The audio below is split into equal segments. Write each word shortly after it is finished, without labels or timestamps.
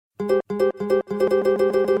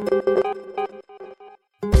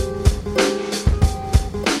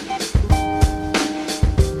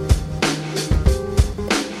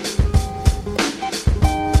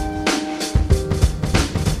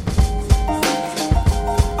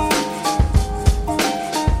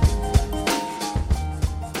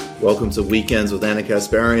Welcome to Weekends with Anna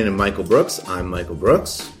Kasparian and Michael Brooks. I'm Michael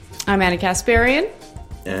Brooks. I'm Anna Kasparian.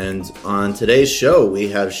 And on today's show, we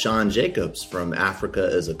have Sean Jacobs from Africa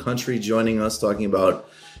as a Country joining us, talking about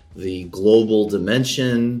the global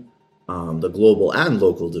dimension, the global and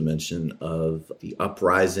local dimension of the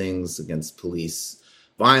uprisings against police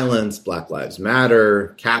violence, Black Lives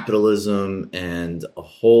Matter, capitalism, and a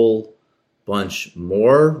whole bunch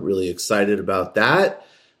more. Really excited about that.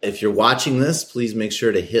 If you're watching this, please make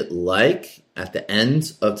sure to hit like at the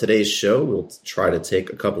end of today's show. We'll try to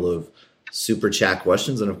take a couple of super chat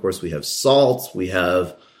questions. And of course, we have Salt. We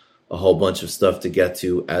have a whole bunch of stuff to get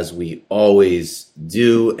to, as we always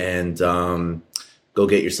do. And go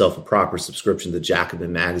get yourself a proper subscription to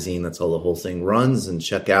Jacobin Magazine. That's how the whole thing runs. And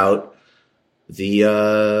check out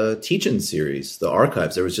the teach-in series, the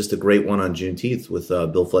archives. There was just a great one on Juneteenth with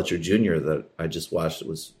Bill Fletcher Jr. that I just watched. It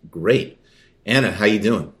was great. Anna, how you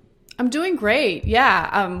doing? I'm doing great.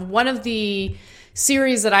 Yeah. One of the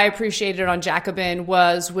series that I appreciated on Jacobin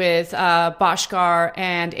was with Bhaskar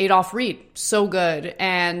and Adolph Reed. So good.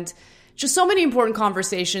 And just so many important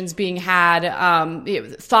conversations being had,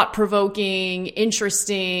 thought-provoking,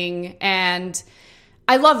 interesting, and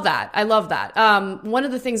I love that. I love that. One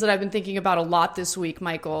of the things that I've been thinking about a lot this week,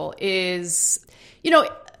 Michael, is,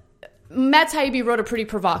 Matt Taibbi wrote a pretty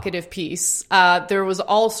provocative piece. There was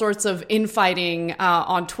all sorts of infighting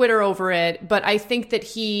on Twitter over it, but I think that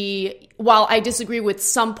while I disagree with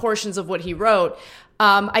some portions of what he wrote,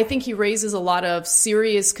 I think he raises a lot of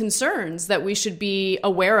serious concerns that we should be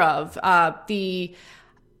aware of.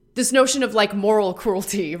 This notion of like moral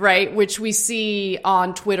cruelty, right, which we see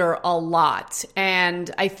on Twitter a lot.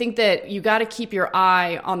 And I think that you got to keep your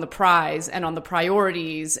eye on the prize and on the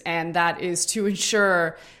priorities, and that is to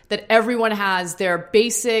ensure that everyone has their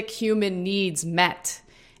basic human needs met.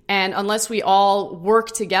 And unless we all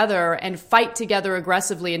work together and fight together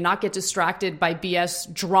aggressively and not get distracted by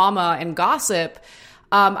BS drama and gossip,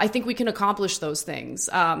 I think we can accomplish those things.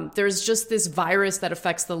 There's just this virus that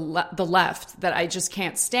affects the left that I just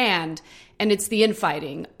can't stand, and it's the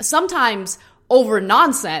infighting. Sometimes over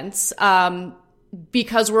nonsense,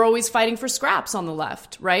 because we're always fighting for scraps on the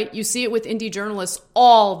left, right? You see it with indie journalists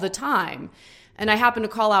all the time. And I happen to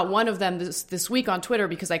call out one of them this week on Twitter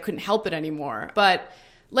because I couldn't help it anymore. But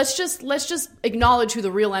let's just acknowledge who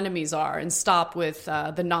the real enemies are and stop with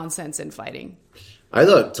the nonsense infighting. I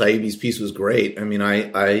thought Taibbi's piece was great. I mean,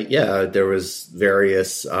 there was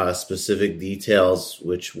various specific details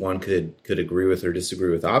which one could agree with or disagree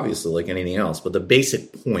with, obviously, like anything else. But the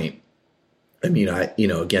basic point, I mean,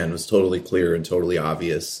 again, was totally clear and totally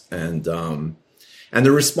obvious. And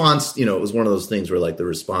the response, it was one of those things where like the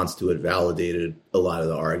response to it validated a lot of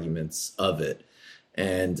the arguments of it.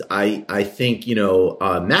 And I think,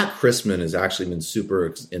 Matt Christman has actually been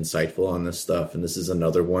super insightful on this stuff. And this is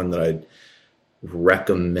another one that I'd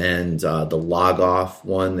recommend, the Log Off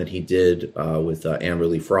one that he did with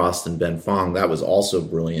Amberly Frost and Ben Fong. That was also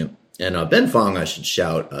brilliant. And Ben Fong, I should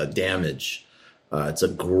shout, Damage. It's a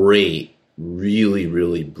great, really,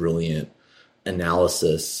 really brilliant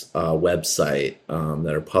analysis website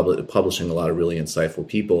that are publishing a lot of really insightful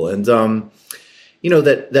people. And,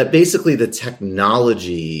 that basically the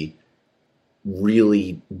technology,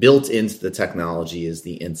 really built into the technology is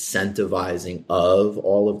the incentivizing of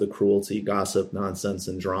all of the cruelty, gossip, nonsense,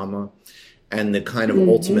 and drama. And the kind of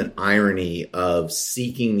ultimate irony of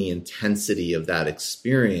seeking the intensity of that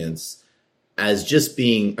experience as just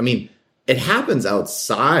being, it happens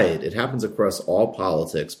outside, it happens across all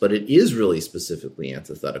politics, but it is really specifically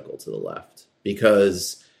antithetical to the left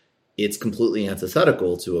because it's completely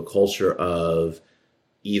antithetical to a culture of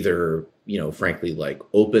either, frankly, like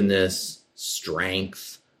openness,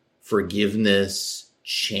 strength, forgiveness,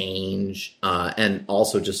 change, and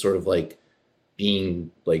also just sort of like being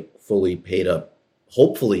like fully paid up,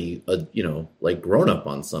 hopefully, like grown up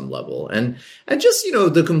on some level. And just,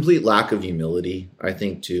 the complete lack of humility, I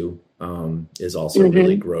think, too, is also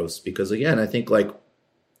really gross because, again, I think like,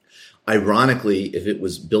 ironically, if it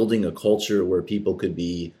was building a culture where people could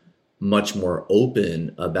be much more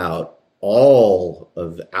open about all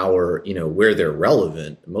of our, where they're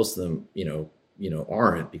relevant, most of them,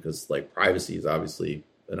 aren't because like privacy is obviously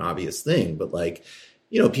an obvious thing, but like,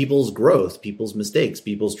 people's growth, people's mistakes,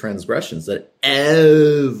 people's transgressions that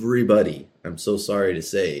everybody, I'm so sorry to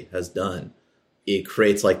say, has done. It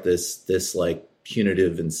creates like this like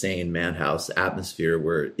punitive, insane madhouse atmosphere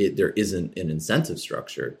where there isn't an incentive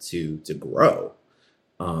structure to grow.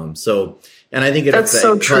 And I think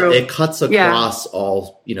it cuts across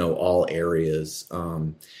all areas.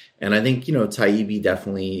 And I think, Taibbi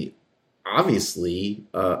definitely obviously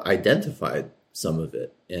identified some of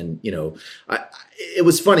it. And, it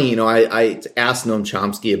was funny, I asked Noam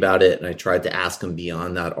Chomsky about it, and I tried to ask him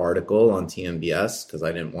beyond that article on TMBS because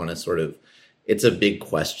I didn't want to it's a big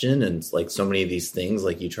question. And it's like so many of these things,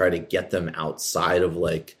 like you try to get them outside of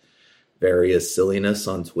like various silliness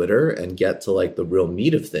on Twitter and get to like the real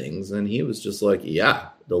meat of things. And he was just like, yeah,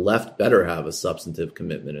 the left better have a substantive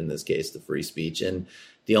commitment in this case to free speech. And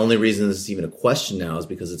the only reason this is even a question now is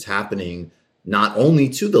because it's happening not only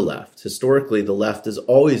to the left. Historically, the left has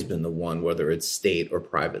always been the one, whether it's state or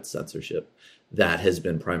private censorship, that has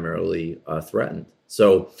been primarily threatened.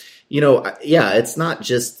 So, it's not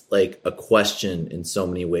just like a question in so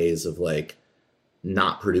many ways of like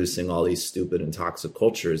not producing all these stupid and toxic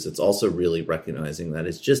cultures. It's also really recognizing that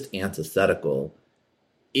it's just antithetical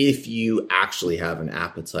if you actually have an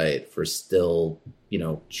appetite for still,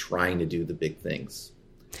 trying to do the big things.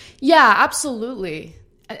 Yeah, absolutely.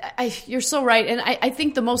 You're so right. And I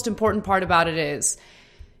think the most important part about it is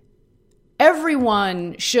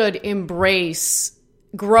everyone should embrace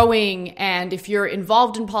growing. And if you're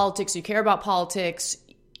involved in politics, you care about politics,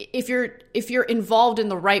 if you're involved in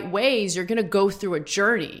the right ways, you're going to go through a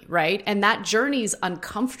journey, right? And that journey is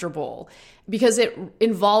uncomfortable because it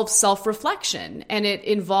involves self-reflection and it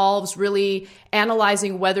involves really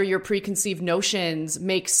analyzing whether your preconceived notions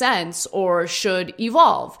make sense or should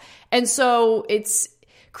evolve. And so it's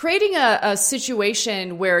creating a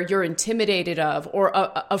situation where you're intimidated of or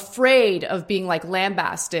afraid of being like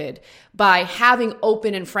lambasted by having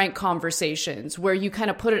open and frank conversations where you kind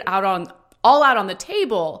of put it all out on the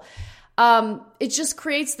table. It just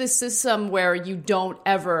creates this system where you don't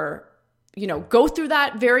ever, go through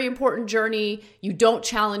that very important journey. You don't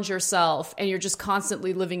challenge yourself and you're just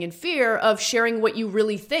constantly living in fear of sharing what you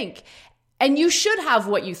really think. And you should have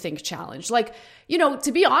what you think challenged. Like,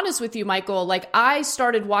 to be honest with you, Michael, like I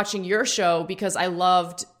started watching your show because I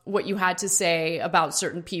loved what you had to say about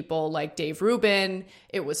certain people like Dave Rubin.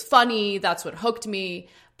 It was funny. That's what hooked me.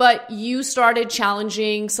 But you started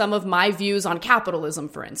challenging some of my views on capitalism,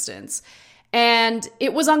 for instance. And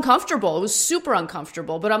it was uncomfortable. It was super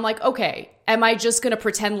uncomfortable. But I'm like, okay, am I just going to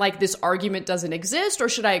pretend like this argument doesn't exist or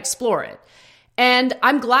should I explore it? And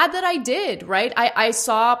I'm glad that I did, right? I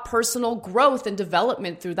saw personal growth and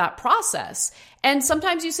development through that process. And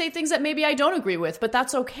sometimes you say things that maybe I don't agree with, but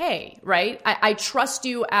that's okay, right? I trust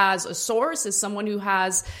you as a source, as someone who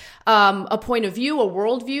has a point of view, a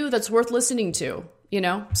worldview that's worth listening to.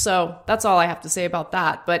 So that's all I have to say about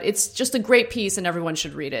that. But it's just a great piece and everyone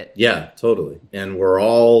should read it. Yeah, totally. And we're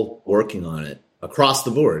all working on it across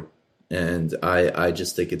the board. And I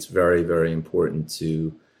just think it's very, very important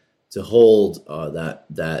to hold that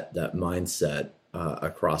mindset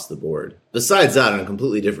across the board. Besides that, on a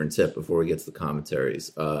completely different tip before we get to the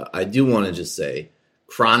commentaries, I do want to just say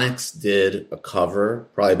Chronix did a cover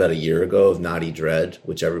probably about a year ago of Naughty Dread,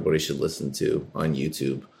 which everybody should listen to on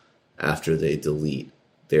YouTube after they delete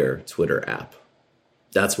their Twitter app.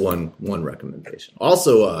 That's one recommendation.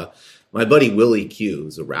 Also, my buddy Willie Q,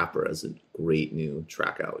 who's a rapper, has a great new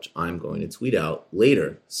track out, which I'm going to tweet out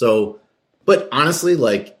later. So, but honestly,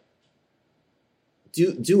 like,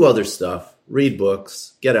 do other stuff, read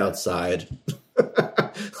books, get outside,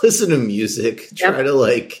 listen to music, try to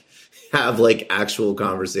like have like actual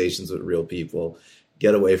conversations with real people,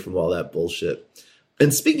 get away from all that bullshit.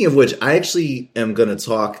 And speaking of which, I actually am going to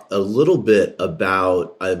talk a little bit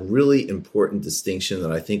about a really important distinction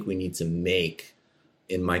that I think we need to make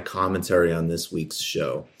in my commentary on this week's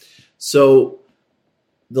show. So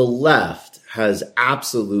the left has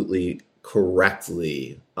absolutely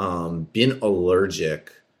correctly been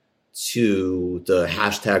allergic to the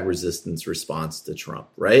hashtag resistance response to Trump,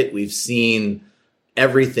 right? We've seen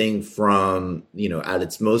everything from, at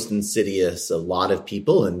its most insidious, a lot of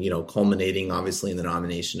people and, culminating obviously in the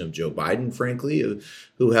nomination of Joe Biden, frankly,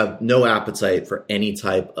 who have no appetite for any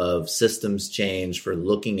type of systems change, for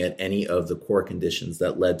looking at any of the core conditions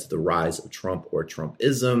that led to the rise of Trump or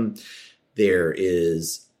Trumpism. There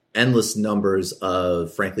is endless numbers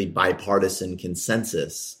of, frankly, bipartisan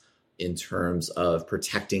consensus in terms of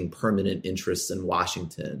protecting permanent interests in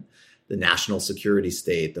Washington, the national security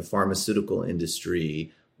state, the pharmaceutical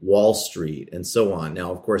industry, Wall Street, and so on.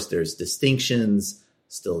 Now, of course, there's distinctions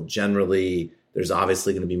still generally. There's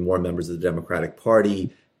obviously going to be more members of the Democratic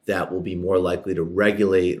Party that will be more likely to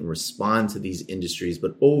regulate and respond to these industries.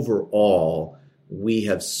 But overall, we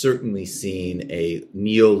have certainly seen a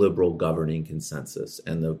neoliberal governing consensus,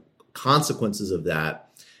 and the consequences of that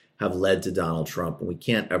have led to Donald Trump, and we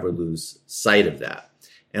can't ever lose sight of that.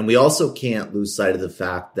 And we also can't lose sight of the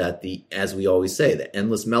fact that as we always say, the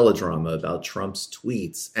endless melodrama about Trump's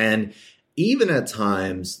tweets, and even at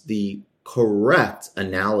times the correct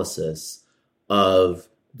analysis of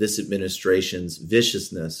this administration's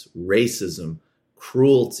viciousness, racism,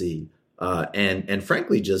 cruelty, and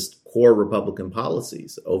frankly, just core Republican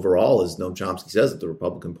policies. Overall, as Noam Chomsky says, that the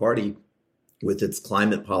Republican Party, with its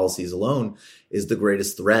climate policies alone, is the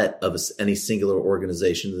greatest threat of any singular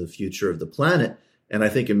organization to the future of the planet. And I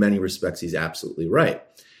think in many respects, he's absolutely right.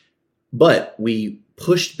 But we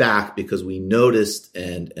pushed back because we noticed,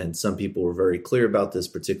 and some people were very clear about this,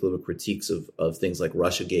 particularly with critiques of things like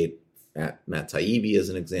Russiagate, Matt Taibbi as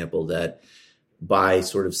an example, that by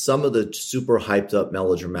sort of some of the super hyped up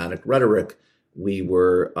melodramatic rhetoric, we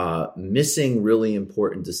were missing really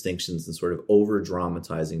important distinctions and sort of over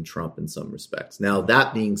dramatizing Trump in some respects. Now,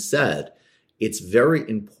 that being said, it's very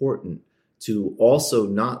important to also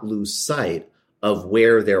not lose sight of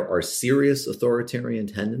where there are serious authoritarian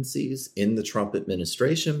tendencies in the Trump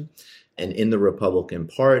administration and in the Republican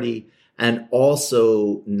Party, and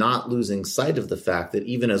also not losing sight of the fact that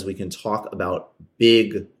even as we can talk about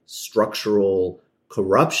big structural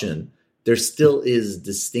corruption, there still is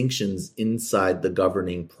distinctions inside the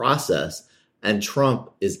governing process, and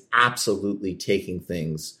Trump is absolutely taking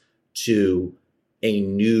things to a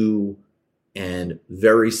new and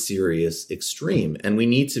very serious extreme. And we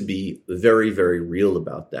need to be very, very real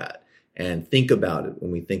about that and think about it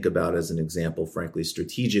when we think about, as an example, frankly,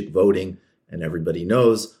 strategic voting. And everybody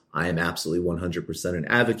knows I am absolutely 100% an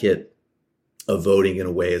advocate of voting in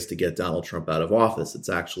a way as to get Donald Trump out of office. It's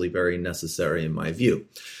actually very necessary in my view.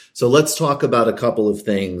 So let's talk about a couple of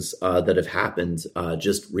things that have happened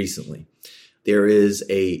just recently. There is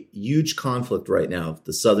a huge conflict right now,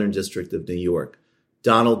 the Southern District of New York,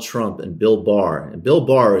 Donald Trump and Bill Barr. And Bill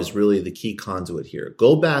Barr is really the key conduit here.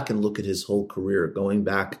 Go back and look at his whole career, going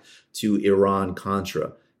back to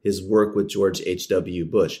Iran-Contra, his work with George H.W.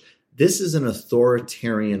 Bush. This is an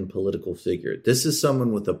authoritarian political figure. This is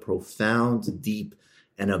someone with a profound, deep,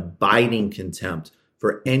 and abiding contempt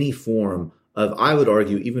for any form of, I would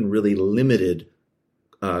argue, even really limited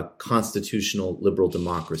constitutional liberal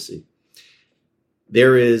democracy.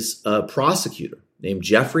 There is a prosecutor named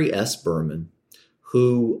Jeffrey S. Berman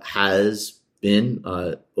who has been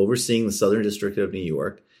overseeing the Southern District of New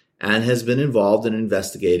York and has been involved in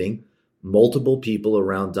investigating multiple people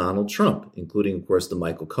around Donald Trump, including, of course, the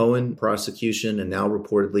Michael Cohen prosecution. And now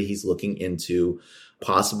reportedly he's looking into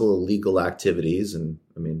possible illegal activities, and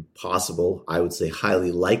possible, I would say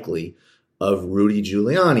highly likely, of Rudy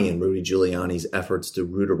Giuliani and Rudy Giuliani's efforts to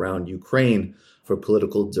root around Ukraine for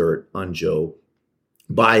political dirt on Joe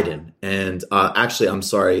Biden. And actually, I'm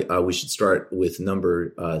sorry, we should start with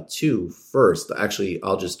number 2 first. Actually,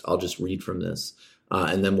 I'll just read from this.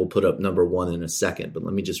 And then we'll put up number 1 in a second. But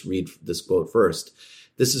let me just read this quote first.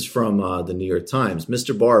 This is from the New York Times.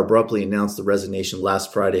 Mr. Barr abruptly announced the resignation late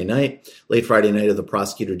Friday night, of the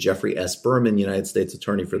prosecutor Jeffrey S. Berman, United States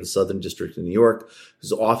Attorney for the Southern District of New York,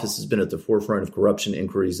 whose office has been at the forefront of corruption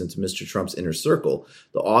inquiries into Mr. Trump's inner circle.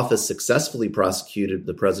 The office successfully prosecuted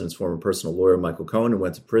the president's former personal lawyer, Michael Cohen, who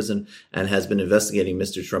went to prison, and has been investigating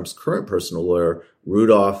Mr. Trump's current personal lawyer,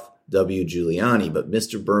 Rudolph W. Giuliani. But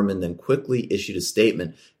Mr. Berman then quickly issued a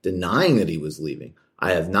statement denying that he was leaving.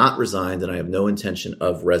 I have not resigned and I have no intention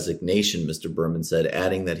of resignation, Mr. Berman said,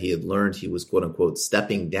 adding that he had learned he was, quote unquote,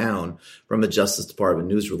 stepping down from a Justice Department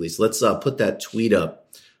news release. Let's put that tweet up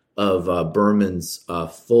of Berman's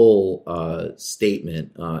full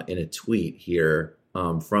statement in a tweet here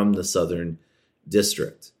from the Southern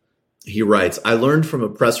District. He writes, I learned from a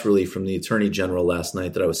press release from the Attorney General last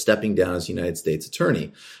night that I was stepping down as United States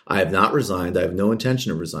Attorney. I have not resigned. I have no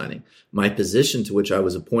intention of resigning. My position, to which I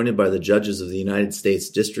was appointed by the judges of the United States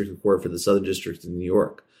District Court for the Southern District of New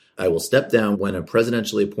York. I will step down when a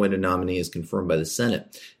presidentially appointed nominee is confirmed by the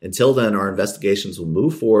Senate. Until then, our investigations will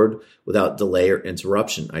move forward without delay or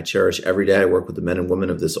interruption. I cherish every day I work with the men and women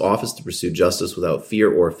of this office to pursue justice without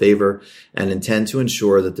fear or favor, and intend to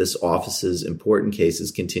ensure that this office's important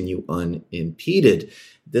cases continue unimpeded.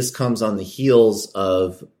 This comes on the heels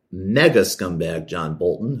of mega scumbag John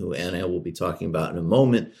Bolton, who Anna will be talking about in a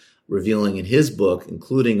moment, revealing in his book,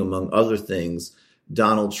 including, among other things,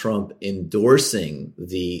 Donald Trump endorsing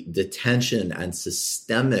the detention and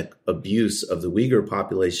systemic abuse of the Uyghur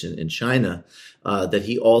population in China, that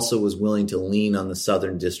he also was willing to lean on the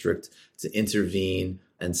Southern District to intervene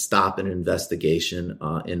and stop an investigation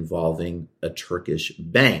involving a Turkish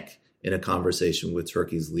bank in a conversation with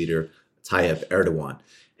Turkey's leader, Tayyip Erdogan.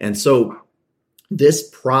 And so this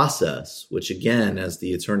process, which again, as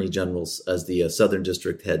the Attorney General, as the Southern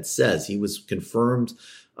District head says, he was confirmed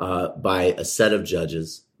by a set of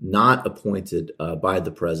judges, not appointed by the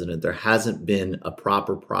president. There hasn't been a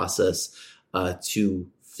proper process to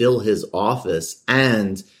fill his office,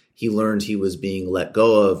 and he learned he was being let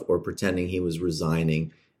go of or pretending he was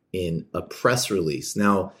resigning in a press release.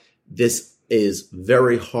 Now, this is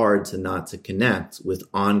very hard to connect with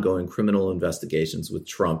ongoing criminal investigations with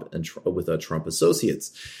Trump and with Trump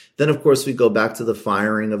associates. Then, of course, we go back to the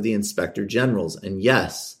firing of the inspector generals. And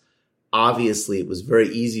yes, obviously, it was very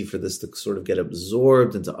easy for this to sort of get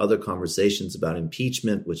absorbed into other conversations about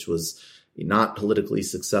impeachment, which was not politically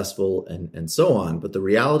successful and so on. But the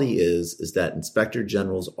reality is that inspector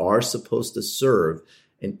generals are supposed to serve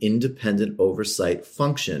an independent oversight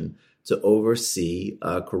function to oversee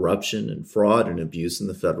corruption and fraud and abuse in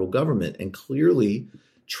the federal government. And clearly,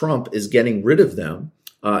 Trump is getting rid of them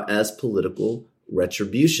as political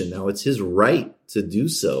retribution. Now, it's his right to do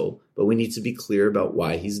so, but we need to be clear about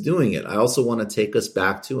why he's doing it. I also want to take us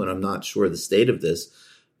back to, and I'm not sure the state of this,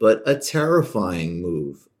 but a terrifying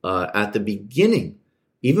move at the beginning,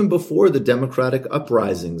 even before the Democratic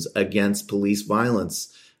uprisings against police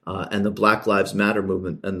violence and the Black Lives Matter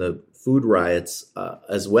movement and the food riots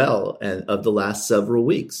as well, and of the last several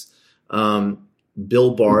weeks.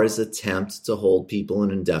 Bill Barr's attempt to hold people in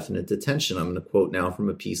indefinite detention. I'm going to quote now from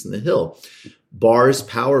a piece in The Hill. Barr's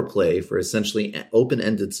power play for essentially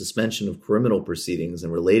open-ended suspension of criminal proceedings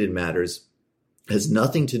and related matters has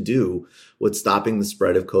nothing to do with stopping the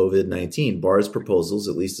spread of COVID-19. Barr's proposals,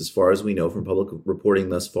 at least as far as we know from public reporting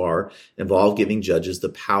thus far, involve giving judges the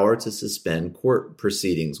power to suspend court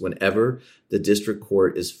proceedings whenever the district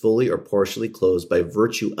court is fully or partially closed by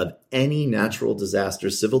virtue of any natural disaster,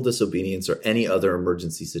 civil disobedience, or any other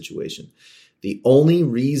emergency situation. The only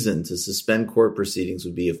reason to suspend court proceedings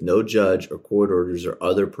would be if no judge or court orders or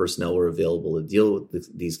other personnel were available to deal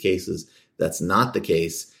with these cases. That's not the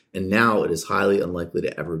case. And now it is highly unlikely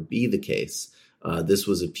to ever be the case. This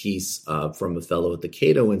was a piece from a fellow at the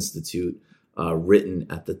Cato Institute written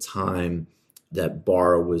at the time that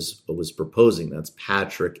Barr was proposing. That's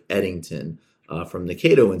Patrick Eddington from the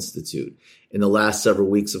Cato Institute. In the last several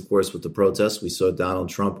weeks, of course, with the protests, we saw Donald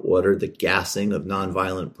Trump order the gassing of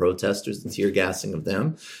nonviolent protesters, the tear gassing of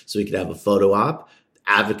them, so he could have a photo op,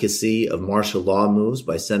 advocacy of martial law moves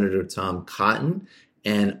by Senator Tom Cotton,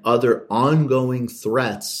 and other ongoing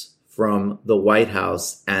threats from the White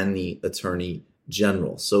House and the Attorney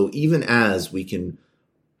General. So even as we can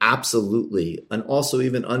absolutely and also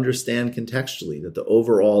even understand contextually that the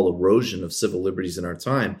overall erosion of civil liberties in our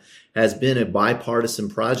time has been a bipartisan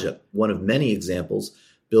project, one of many examples,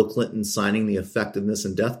 Bill Clinton signing the Effectiveness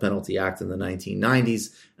and Death Penalty Act in the 1990s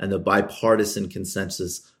and the bipartisan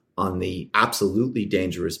consensus on the absolutely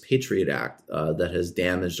dangerous Patriot Act that has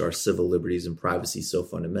damaged our civil liberties and privacy so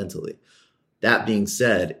fundamentally. That being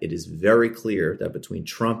said, it is very clear that between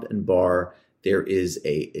Trump and Barr, there is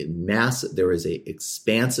a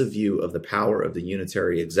expansive view of the power of the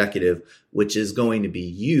unitary executive, which is going to be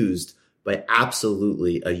used by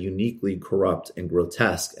absolutely a uniquely corrupt and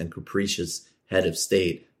grotesque and capricious head of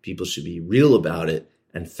state. People should be real about it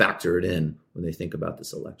and factor it in when they think about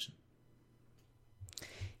this election.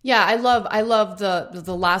 Yeah, I love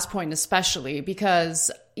the last point especially because,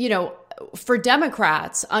 you know, for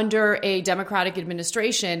Democrats under a Democratic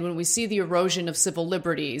administration, when we see the erosion of civil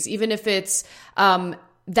liberties, even if it's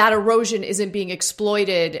that erosion isn't being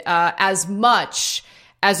exploited as much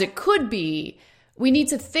as it could be, we need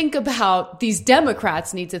to think about, these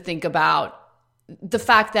Democrats need to think about the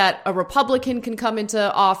fact that a Republican can come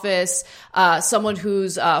into office, someone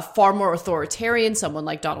who's far more authoritarian, someone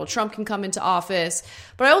like Donald Trump can come into office.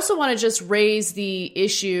 But I also want to just raise the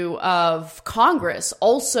issue of Congress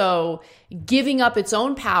also giving up its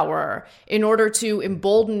own power in order to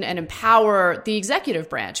embolden and empower the executive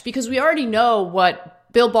branch, because we already know what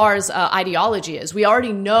Bill Barr's ideology is. We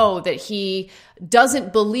already know that he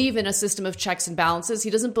doesn't believe in a system of checks and balances. He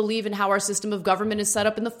doesn't believe in how our system of government is set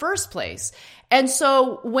up in the first place. And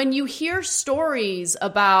so when you hear stories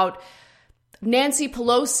about Nancy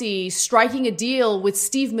Pelosi striking a deal with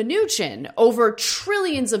Steve Mnuchin over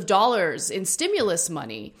trillions of dollars in stimulus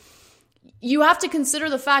money, you have to consider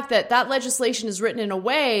the fact that that legislation is written in a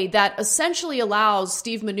way that essentially allows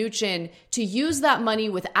Steve Mnuchin to use that money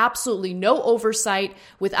with absolutely no oversight,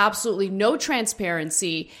 with absolutely no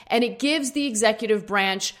transparency, and it gives the executive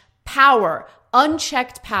branch power,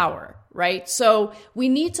 unchecked power, right? So we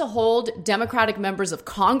need to hold Democratic members of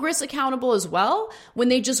Congress accountable as well when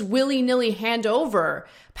they just willy-nilly hand over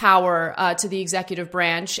power to the executive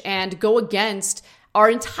branch and go against our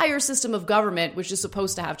entire system of government, which is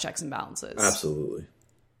supposed to have checks and balances. Absolutely.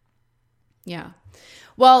 Yeah.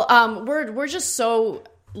 Well, we're just so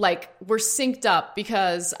we're synced up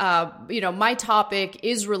because, my topic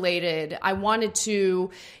is related. I wanted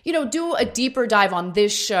to, do a deeper dive on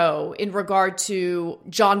this show in regard to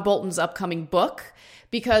John Bolton's upcoming book,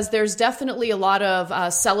 because there's definitely a lot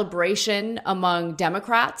of celebration among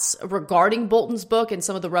Democrats regarding Bolton's book and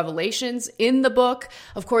some of the revelations in the book.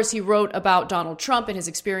 Of course, he wrote about Donald Trump and his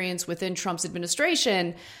experience within Trump's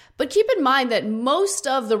administration. But keep in mind that most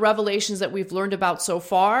of the revelations that we've learned about so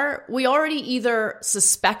far, we already either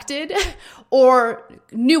suspected or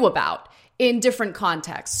knew about in different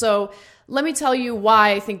contexts. So let me tell you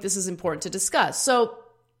why I think this is important to discuss. So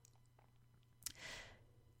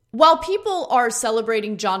while people are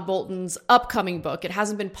celebrating John Bolton's upcoming book, it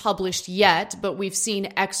hasn't been published yet, but we've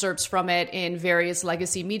seen excerpts from it in various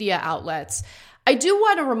legacy media outlets. I do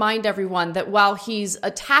want to remind everyone that while he's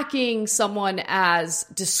attacking someone as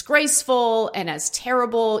disgraceful and as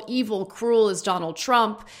terrible, evil, cruel as Donald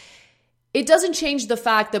Trump, it doesn't change the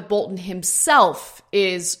fact that Bolton himself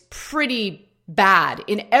is pretty bad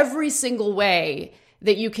in every single way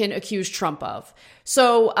that you can accuse Trump of.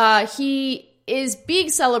 So he is being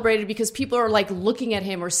celebrated because people are like looking at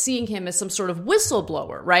him or seeing him as some sort of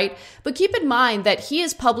whistleblower, right? But keep in mind that he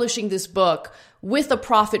is publishing this book with a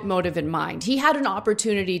profit motive in mind. He had an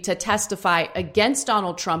opportunity to testify against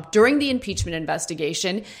Donald Trump during the impeachment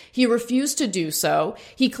investigation. He refused to do so.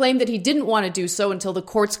 He claimed that he didn't want to do so until the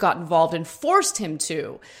courts got involved and forced him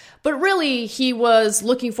to. But really, he was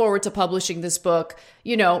looking forward to publishing this book,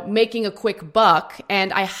 making a quick buck.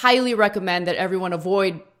 And I highly recommend that everyone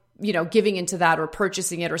avoid giving into that or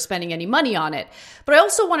purchasing it or spending any money on it. But I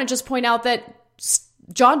also want to just point out that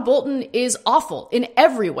John Bolton is awful in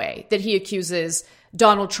every way that he accuses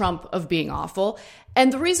Donald Trump of being awful.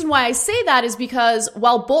 And the reason why I say that is because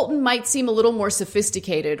while Bolton might seem a little more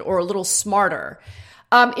sophisticated or a little smarter,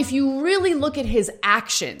 if you really look at his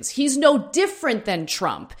actions, he's no different than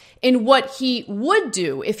Trump in what he would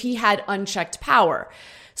do if he had unchecked power.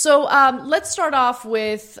 So let's start off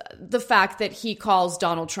with the fact that he calls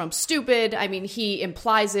Donald Trump stupid. I mean, he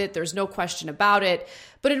implies it. There's no question about it.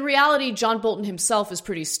 But in reality, John Bolton himself is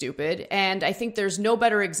pretty stupid. And I think there's no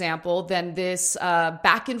better example than this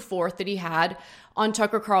back and forth that he had on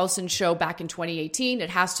Tucker Carlson's show back in 2018. It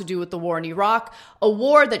has to do with the war in Iraq, a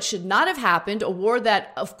war that should not have happened, a war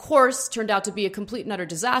that, of course, turned out to be a complete and utter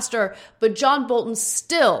disaster. But John Bolton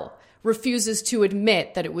still refuses to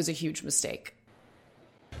admit that it was a huge mistake.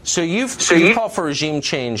 So you call for regime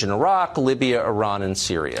change in Iraq, Libya, Iran, and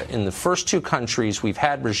Syria. In the first two countries, we've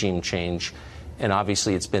had regime change, and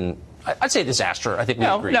obviously it's been, I'd say, a disaster. I think we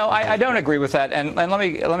agree. No, I don't agree with that. And let me.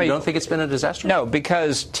 You don't think it's been a disaster? No,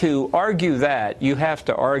 because to argue that, you have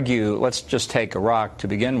to argue. Let's just take Iraq to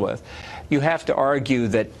begin with. You have to argue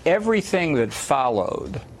that everything that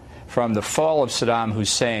followed from the fall of Saddam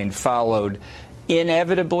Hussein followed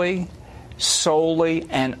inevitably, solely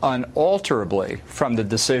and unalterably from the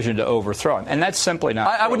decision to overthrow him. And that's simply not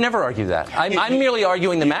true. I would never argue that. I'm merely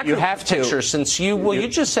arguing the macro picture, since you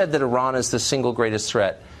just said that Iran is the single greatest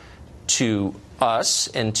threat to us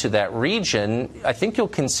and to that region. I think you'll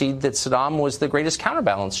concede that Saddam was the greatest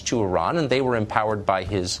counterbalance to Iran, and they were empowered by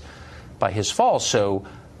his fall. So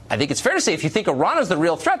I think it's fair to say if you think Iran is the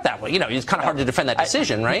real threat that way, it's kind of hard to defend that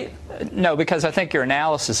decision, right? No, because I think your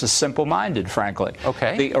analysis is simple-minded, frankly.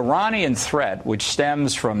 Okay. The Iranian threat, which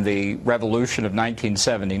stems from the revolution of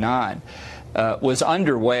 1979, was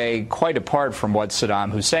underway quite apart from what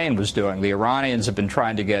Saddam Hussein was doing. The Iranians have been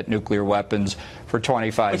trying to get nuclear weapons for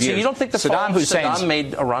 25 years. So you don't think the fall of Saddam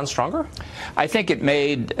made Iran stronger? I think it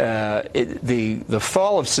made the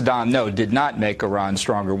fall of Saddam, did not make Iran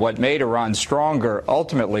stronger. What made Iran stronger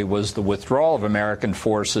ultimately was the withdrawal of American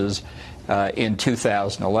forces in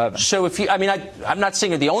 2011. So if I'm not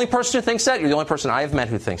saying you're the only person who thinks that. You're the only person I have met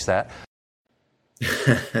who thinks that.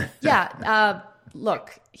 Yeah.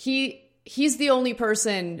 Look, he's the only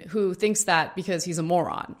person who thinks that because he's a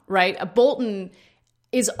moron, right? Bolton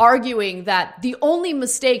is arguing that the only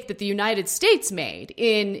mistake that the United States made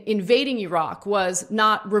in invading Iraq was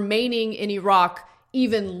not remaining in Iraq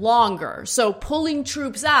even longer. So pulling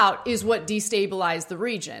troops out is what destabilized the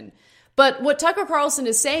region. But what Tucker Carlson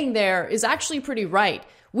is saying there is actually pretty right.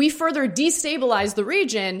 We further destabilized the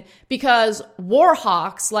region because war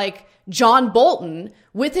hawks like John Bolton,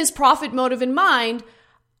 with his profit motive in mind,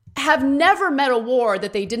 have never met a war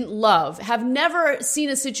that they didn't love, have never seen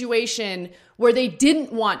a situation where they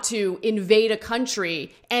didn't want to invade a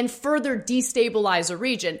country and further destabilize a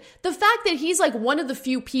region. The fact that he's like one of the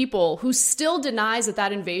few people who still denies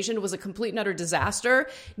that invasion was a complete and utter disaster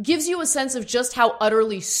gives you a sense of just how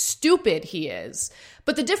utterly stupid he is.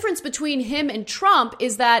 But the difference between him and Trump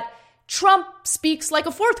is that Trump speaks like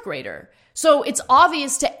a fourth grader. So it's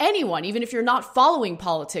obvious to anyone, even if you're not following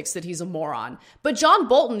politics, that he's a moron. But John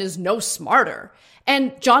Bolton is no smarter.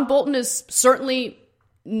 And John Bolton is certainly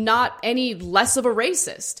not any less of a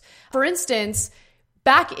racist. For instance,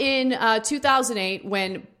 Back in 2008,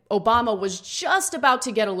 when Obama was just about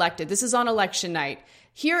to get elected, this is on election night,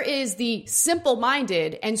 here is the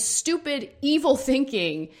simple-minded and stupid, evil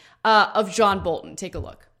thinking of John Bolton. Take a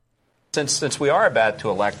look. Since we are about to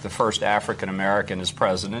elect the first African-American as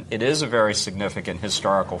president, it is a very significant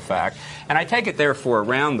historical fact. And I take it, therefore,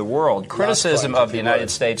 around the world, criticism of the United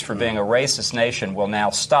States for being a racist nation will now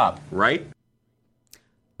stop, right?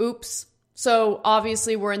 Oops. So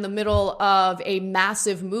obviously we're in the middle of a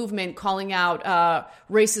massive movement calling out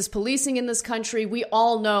racist policing in this country. We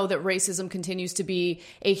all know that racism continues to be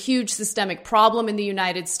a huge systemic problem in the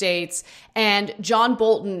United States. And John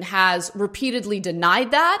Bolton has repeatedly denied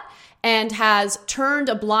that and has turned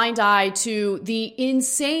a blind eye to the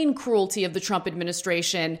insane cruelty of the Trump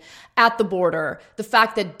administration at the border. The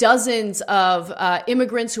fact that dozens of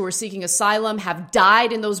immigrants who are seeking asylum have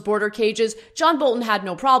died in those border cages. John Bolton had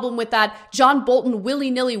no problem with that. John Bolton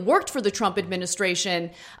willy-nilly worked for the Trump administration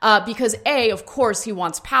because, A, of course, he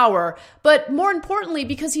wants power, but more importantly,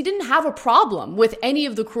 because he didn't have a problem with any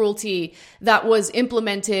of the cruelty that was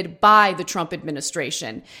implemented by the Trump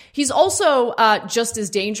administration. He's also just as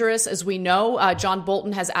dangerous as we know. John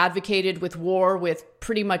Bolton has advocated with war with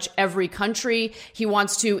pretty much every country. He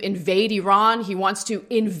wants to invade Iran. He wants to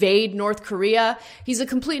invade North Korea. He's a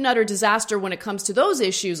complete and utter disaster when it comes to those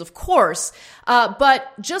issues, of course. But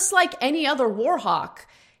just like any other war hawk,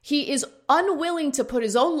 he is unwilling to put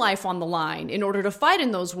his own life on the line in order to fight in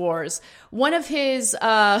those wars. One of his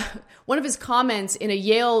comments in a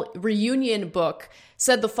Yale reunion book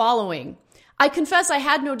said the following: I confess I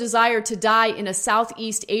had no desire to die in a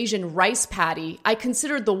Southeast Asian rice paddy. I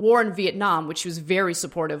considered the war in Vietnam, which he was very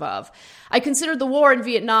supportive of. I considered the war in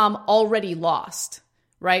Vietnam already lost,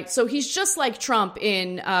 right? So he's just like Trump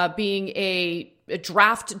in being a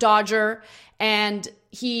draft dodger, and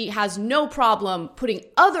he has no problem putting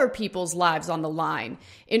other people's lives on the line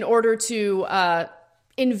in order to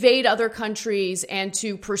invade other countries and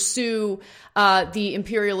to pursue the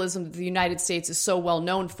imperialism that the United States is so well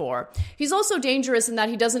known for. He's also dangerous in that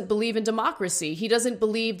he doesn't believe in democracy. He doesn't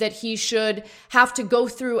believe that he should have to go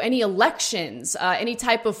through any elections, any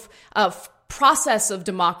type of process of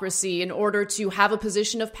democracy in order to have a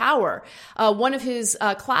position of power. One of his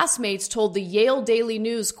classmates told the Yale Daily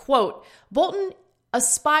News, quote, Bolton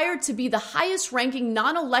aspired to be the highest ranking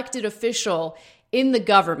non-elected official in the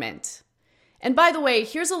government. And by the way,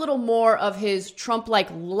 here's a little more of his Trump-like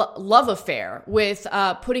love affair with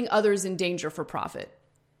putting others in danger for profit.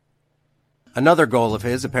 Another goal of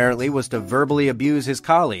his, apparently, was to verbally abuse his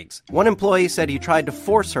colleagues. One employee said he tried to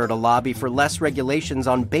force her to lobby for less regulations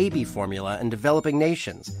on baby formula in developing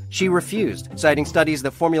nations. She refused, citing studies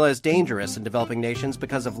that formula is dangerous in developing nations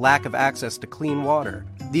because of lack of access to clean water.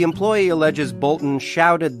 The employee alleges Bolton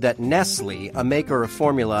shouted that Nestle, a maker of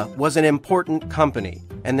formula, was an important company,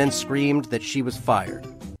 and then screamed that she was fired.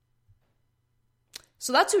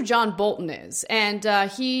 So that's who John Bolton is. And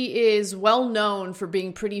he is well known for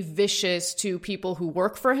being pretty vicious to people who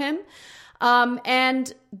work for him.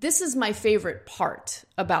 And this is my favorite part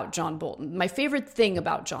about John Bolton, my favorite thing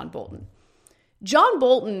about John Bolton. John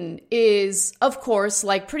Bolton is, of course,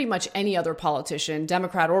 like pretty much any other politician,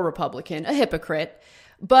 Democrat or Republican, a hypocrite.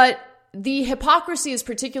 But the hypocrisy is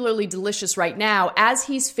particularly delicious right now as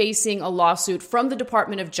he's facing a lawsuit from the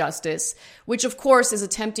Department of Justice, which of course is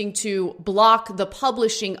attempting to block the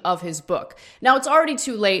publishing of his book. Now, it's already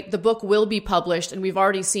too late. The book will be published and we've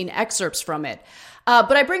already seen excerpts from it.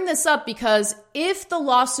 But I bring this up because if the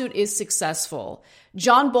lawsuit is successful,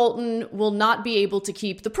 John Bolton will not be able to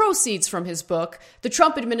keep the proceeds from his book. The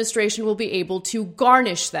Trump administration will be able to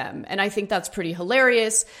garnish them. And I think that's pretty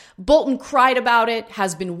hilarious. Bolton cried about it,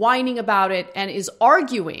 has been whining about it, and is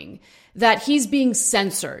arguing that he's being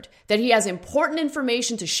censored, that he has important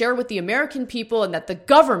information to share with the American people, and that the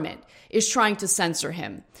government is trying to censor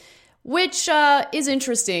him. Which is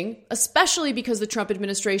interesting, especially because the Trump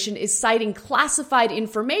administration is citing classified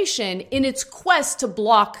information in its quest to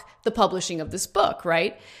block the publishing of this book,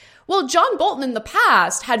 right? Well, John Bolton in the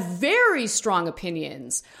past had very strong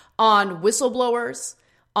opinions on whistleblowers,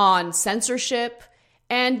 on censorship,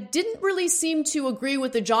 and didn't really seem to agree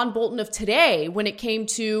with the John Bolton of today when it came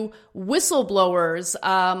to whistleblowers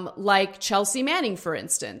like Chelsea Manning, for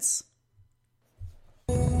instance.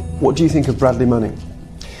 What do you think of Bradley Manning?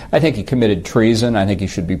 I think he committed treason. I think he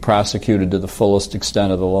should be prosecuted to the fullest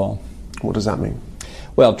extent of the law. What does that mean?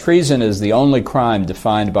 Well, treason is the only crime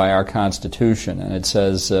defined by our Constitution, and it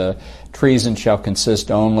says treason shall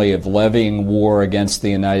consist only of levying war against the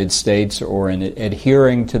United States or in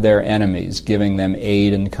adhering to their enemies, giving them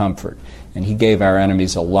aid and comfort. And he gave our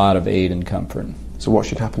enemies a lot of aid and comfort. So what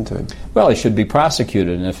should happen to him? Well, he should be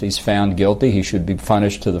prosecuted, and if he's found guilty, he should be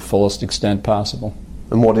punished to the fullest extent possible.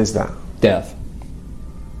 And what is that? Death.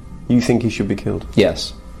 You think he should be killed?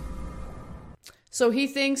 Yes. So he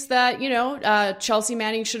thinks that, Chelsea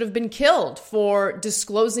Manning should have been killed for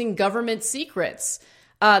disclosing government secrets.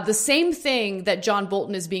 The same thing that John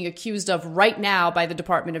Bolton is being accused of right now by the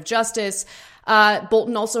Department of Justice.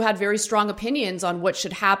 Bolton also had very strong opinions on what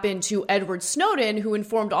should happen to Edward Snowden, who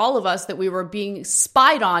informed all of us that we were being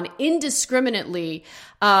spied on indiscriminately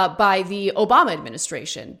by the Obama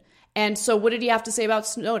administration. And so what did he have to say about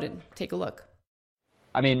Snowden? Take a look.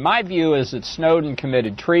 I mean, my view is that Snowden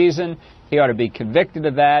committed treason. He ought to be convicted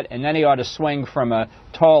of that, and then he ought to swing from a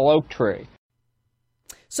tall oak tree.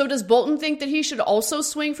 So does Bolton think that he should also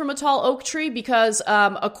swing from a tall oak tree? Because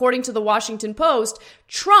according to the Washington Post,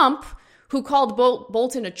 Trump, who called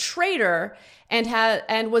Bolton a traitor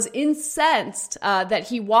and was incensed that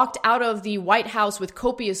he walked out of the White House with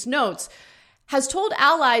copious notes, has told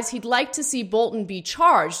allies he'd like to see Bolton be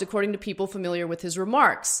charged, according to people familiar with his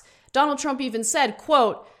remarks. Donald Trump even said,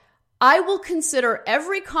 quote, "I will consider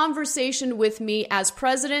every conversation with me as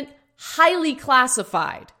president highly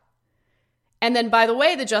classified." And then, by the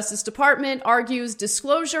way, the Justice Department argues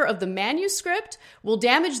disclosure of the manuscript will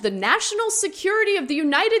damage the national security of the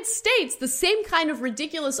United States, the same kind of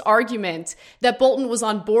ridiculous argument that Bolton was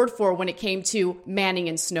on board for when it came to Manning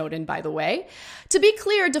and Snowden, by the way. To be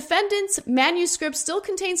clear, defendants' manuscript still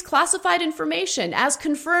contains classified information, as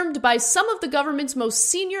confirmed by some of the government's most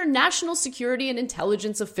senior national security and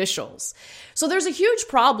intelligence officials. So there's a huge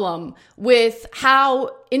problem with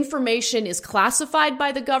how information is classified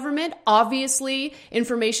by the government. Obviously,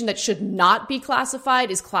 information that should not be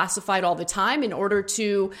classified is classified all the time in order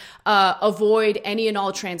to avoid any and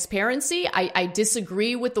all transparency. I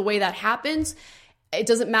disagree with the way that happens. It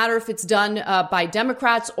doesn't matter if it's done by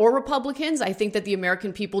Democrats or Republicans. I think that the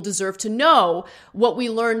American people deserve to know what we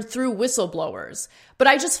learned through whistleblowers. But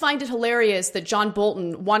I just find it hilarious that John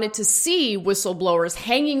Bolton wanted to see whistleblowers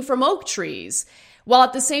hanging from oak trees, while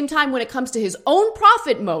at the same time, when it comes to his own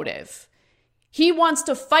profit motive, he wants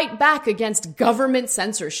to fight back against government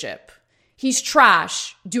censorship. He's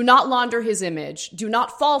trash. Do not launder his image. Do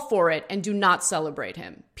not fall for it, and do not celebrate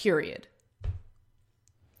him. Period.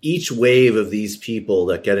 Each wave of these people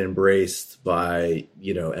that get embraced by,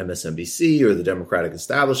 MSNBC or the Democratic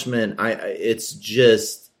establishment, it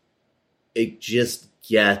just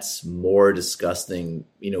gets more disgusting,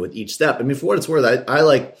 with each step. I mean, for what it's worth,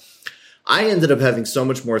 I ended up having so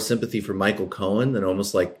much more sympathy for Michael Cohen than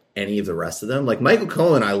almost like any of the rest of them. Like Michael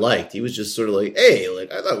Cohen, I liked. He was just sort of like, hey,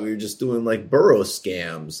 like I thought we were just doing like Burrow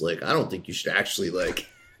scams. Like, I don't think you should actually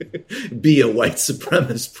be a white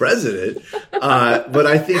supremacist president. But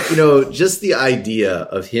I think, just the idea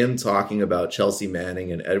of him talking about Chelsea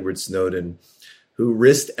Manning and Edward Snowden, who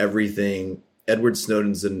risked everything. Edward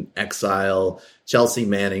Snowden's in exile. Chelsea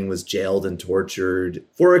Manning was jailed and tortured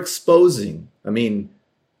for exposing,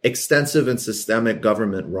 extensive and systemic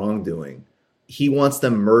government wrongdoing. He wants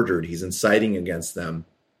them murdered. He's inciting against them.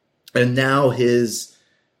 And now his,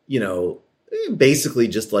 basically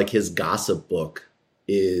just like his gossip book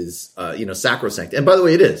is, sacrosanct. And by the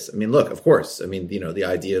way, it is. Look, of course, the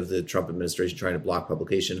idea of the Trump administration trying to block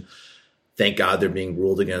publication, thank God they're being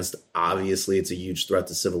ruled against. Obviously, it's a huge threat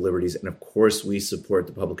to civil liberties. And of course, we support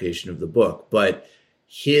the publication of the book. But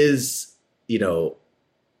his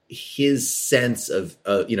sense of,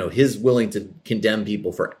 his willing to condemn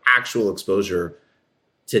people for actual exposure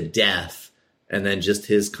to death, and then just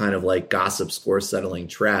his kind of like gossip score settling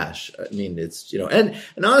trash. It's, and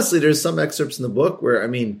honestly, there's some excerpts in the book where,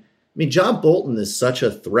 John Bolton is such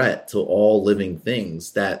a threat to all living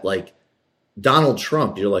things that like Donald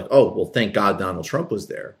Trump, you're like, oh, well, thank God Donald Trump was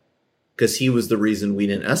there because he was the reason we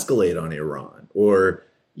didn't escalate on Iran, or,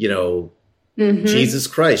 Jesus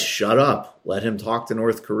Christ, shut up. Let him talk to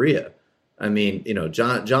North Korea.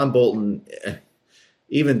 John Bolton,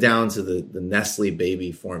 even down to the Nestle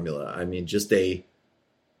baby formula. Just a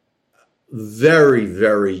very,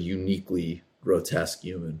 very uniquely grotesque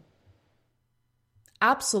human.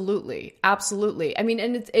 Absolutely. Absolutely. And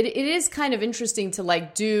it is kind of interesting to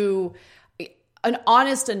do an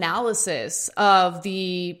honest analysis of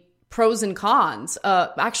the pros and cons.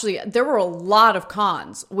 Actually, there were a lot of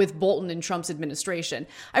cons with Bolton and Trump's administration.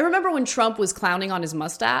 I remember when Trump was clowning on his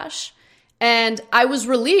mustache, and I was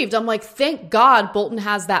relieved. I'm like, thank God Bolton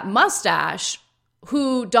has that mustache,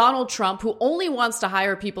 who Donald Trump, who only wants to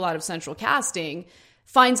hire people out of central casting,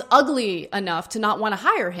 finds ugly enough to not want to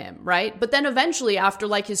hire him, right? But then eventually, after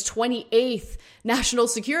like his 28th national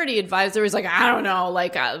security advisor, is like, I don't know,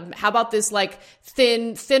 like, how about this like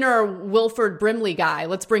thinner Wilford Brimley guy?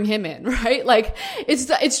 Let's bring him in, right? Like,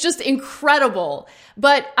 it's just incredible.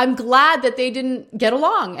 But I'm glad that they didn't get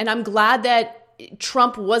along, and I'm glad that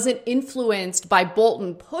Trump wasn't influenced by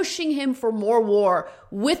Bolton pushing him for more war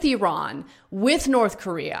with Iran, with North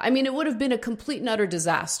Korea. I mean, it would have been a complete and utter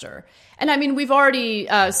disaster. And I mean, we've already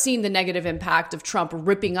seen the negative impact of Trump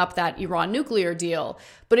ripping up that Iran nuclear deal,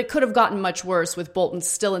 but it could have gotten much worse with Bolton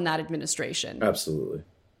still in that administration. Absolutely.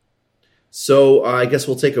 So I guess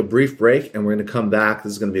we'll take a brief break, and we're going to come back.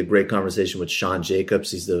 This is going to be a great conversation with Sean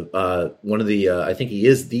Jacobs. He's the one of the I think he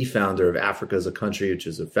is the founder of Africa as a Country, which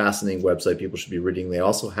is a fascinating website people should be reading. They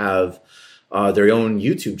also have their own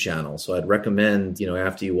YouTube channel, so I'd recommend,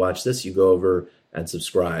 after you watch this, you go over and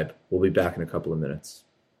subscribe. We'll be back in a couple of minutes.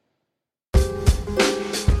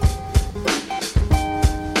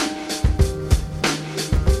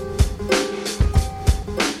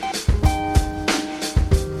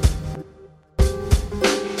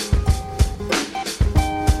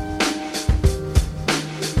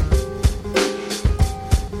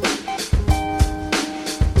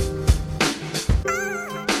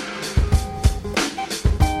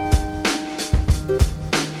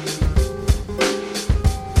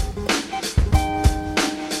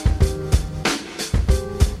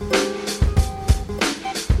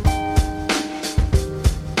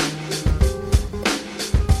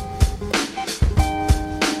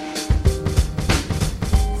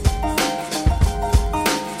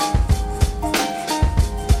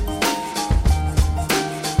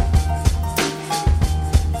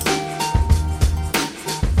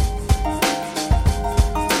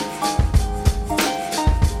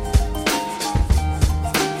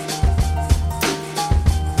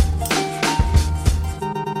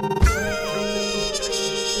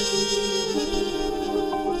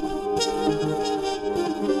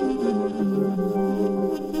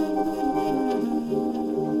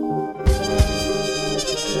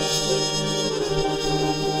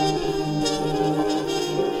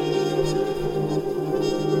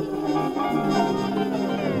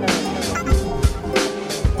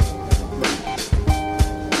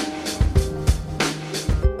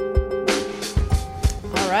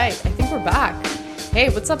 Hey,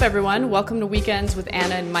 what's up, everyone? Welcome to Weekends with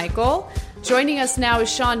Anna and Michael. Joining us now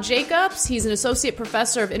is Sean Jacobs. He's an associate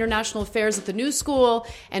professor of international affairs at the New School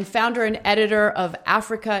and founder and editor of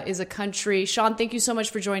Africa is a Country. Sean, thank you so much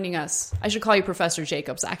for joining us. I should call you Professor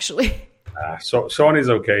Jacobs, actually. So Sean is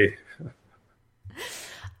okay.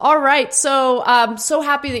 All right. So I'm so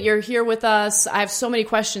happy that you're here with us. I have so many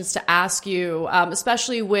questions to ask you,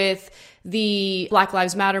 especially with the Black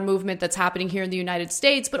Lives Matter movement that's happening here in the United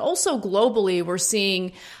States, but also globally. We're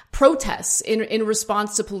seeing protests in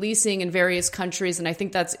response to policing in various countries, and I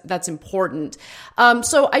think that's important.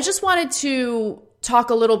 So I just wanted to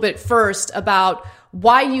talk a little bit first about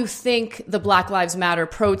why you think the Black Lives Matter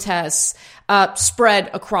protests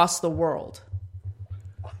spread across the world.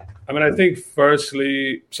 I mean, I think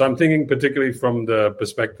firstly, so I'm thinking particularly from the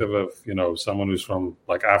perspective of, someone who's from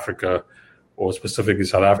like Africa or specifically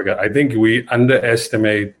South Africa. I think we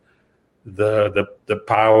underestimate the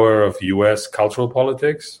power of U.S. cultural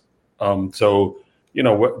politics. This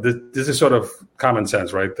is sort of common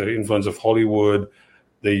sense, right? The influence of Hollywood,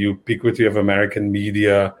 the ubiquity of American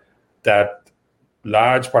media, that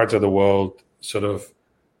large parts of the world sort of,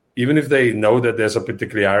 even if they know that there's a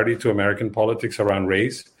particularity to American politics around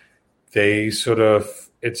race, they sort of,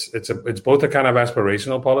 it's both a kind of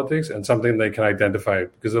aspirational politics and something they can identify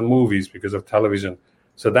because of movies, because of television.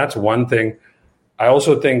 So that's one thing. I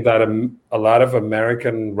also think that a lot of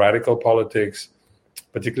American radical politics,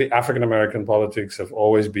 particularly African-American politics, have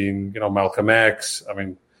always been, Malcolm X. I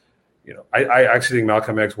mean, I actually think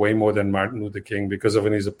Malcolm X way more than Martin Luther King because of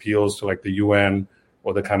his appeals to like the UN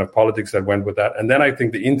or the kind of politics that went with that. And then I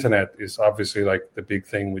think the internet is obviously like the big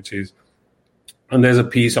thing, which is, and there's a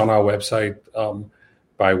piece on our website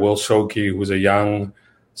by Will Shoki, who's a young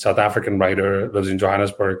South African writer, lives in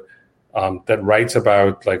Johannesburg, that writes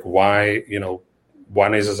about like why,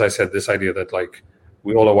 one is, as I said, this idea that like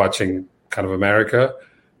we all are watching kind of America.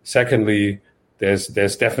 Secondly, there's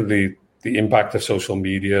definitely the impact of social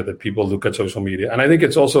media, that people look at social media. And I think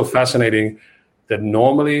it's also fascinating that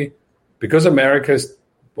normally, because America is,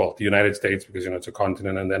 well, the United States, because, it's a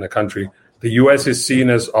continent and then a country, the U.S. is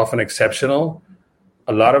seen as often exceptional.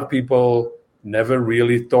 A lot of people never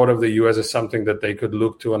really thought of the U.S. as something that they could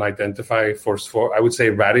look to and identify for I would say,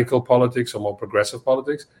 radical politics or more progressive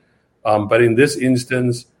politics. But in this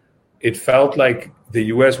instance, it felt like the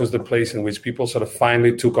US was the place in which people sort of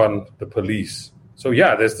finally took on the police. So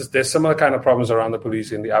yeah, there's similar kind of problems around the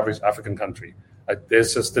police in the average African country.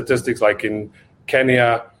 There's statistics like in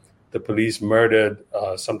Kenya, the police murdered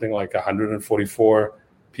something like 144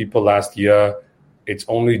 people last year. It's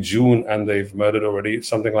only June and they've murdered already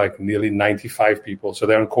something like nearly 95 people. So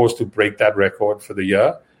they're on course to break that record for the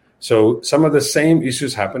year. So some of the same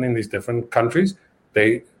issues happen in these different countries.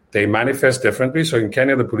 They manifest differently. So in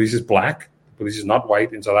Kenya, the police is black. The police is not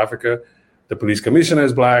white. In South Africa, the police commissioner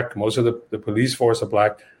is black. Most of the police force are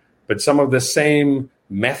black. But some of the same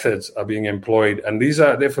methods are being employed. And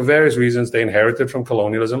they're for various reasons. They inherited from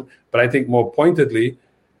colonialism. But I think more pointedly,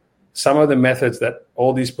 some of the methods that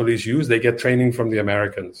all these police use, they get training from the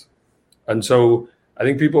Americans. And so I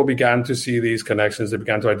think people began to see these connections. They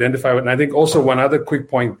began to identify it. And I think also one other quick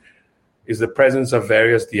point is the presence of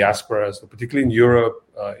various diasporas, particularly in Europe,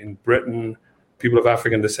 in Britain, people of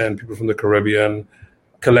African descent, people from the Caribbean,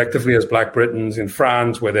 collectively as Black Britons, in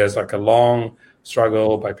France, where there's like a long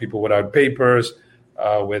struggle by people without papers,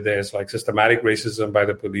 where there's like systematic racism by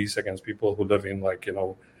the police against people who live in like,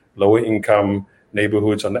 lower income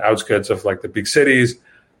neighborhoods on the outskirts of like the big cities.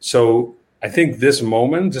 So I think this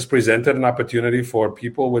moment just presented an opportunity for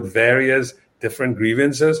people with various different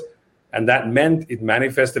grievances. And that meant it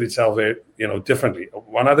manifested itself, differently.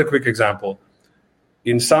 One other quick example.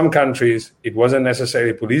 In some countries, it wasn't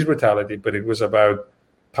necessarily police brutality, but it was about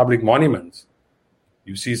public monuments.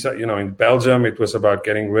 You see, in Belgium, it was about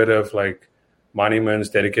getting rid of like monuments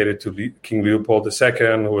dedicated to King Leopold II,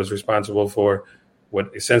 who was responsible for what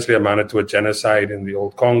essentially amounted to a genocide in the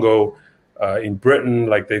old Congo. In Britain,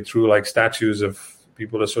 like they threw like statues of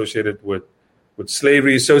people associated with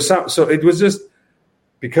slavery. So it was just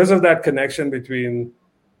because of that connection between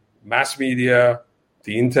mass media,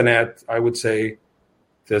 the internet, I would say,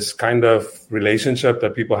 this kind of relationship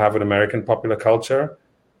that people have with American popular culture,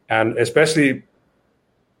 and especially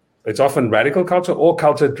it's often radical culture, all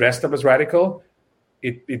culture dressed up as radical.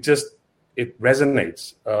 It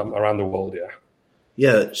resonates around the world. Yeah.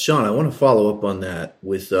 Yeah, Sean, I want to follow up on that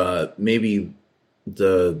with maybe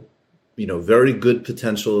the very good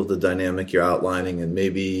potential of the dynamic you're outlining and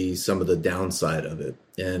maybe some of the downside of it.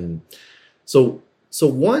 And so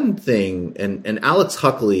one thing, and Alex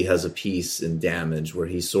Huckley has a piece in Damage where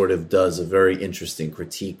he sort of does a very interesting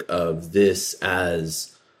critique of this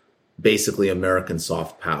as basically American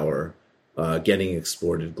soft power getting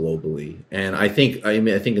exported globally. And I think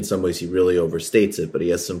in some ways he really overstates it, but he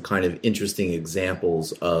has some kind of interesting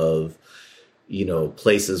examples of,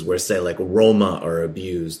 places where, say, like Roma are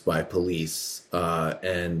abused by police,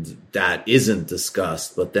 and that isn't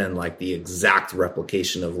discussed, but then like the exact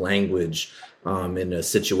replication of language in a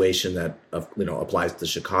situation that, applies to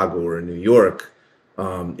Chicago or New York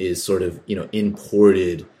is sort of,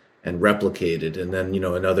 imported and replicated. And then,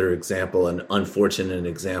 another example, an unfortunate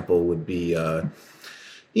example would be,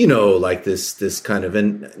 like this kind of,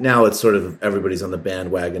 and now it's sort of everybody's on the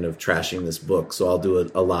bandwagon of trashing this book, so I'll do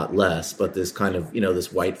it a lot less, but this kind of,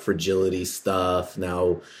 this white fragility stuff.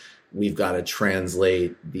 Now we've got to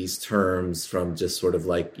translate these terms from just sort of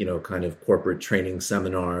like, kind of corporate training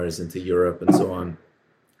seminars into Europe and so on.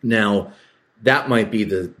 Now, that might be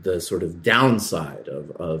the sort of downside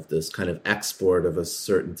of this kind of export of a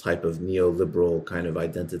certain type of neoliberal kind of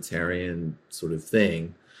identitarian sort of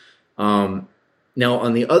thing. Now,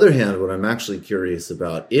 on the other hand, what I'm actually curious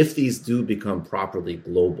about, if these do become properly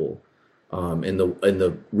global, in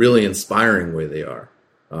the really inspiring way they are,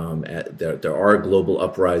 there are global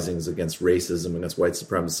uprisings against racism, against white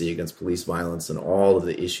supremacy, against police violence, and all of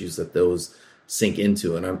the issues that those sink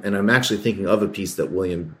into. And I'm actually thinking of a piece that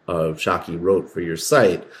William Shockey wrote for your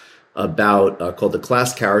site about called The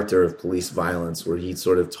Class Character of Police Violence, where he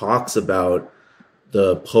sort of talks about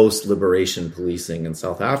the post-liberation policing in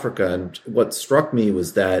South Africa. And what struck me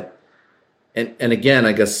was that, and again,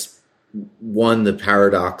 I guess, one, the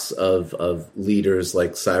paradox of leaders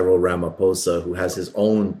like Cyril Ramaphosa, who has his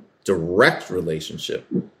own direct relationship,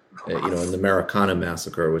 in the Marikana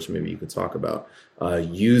massacre, which maybe you could talk about,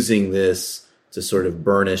 using this to sort of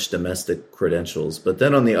burnish domestic credentials. But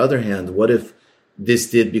then on the other hand, what if this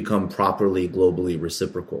did become properly globally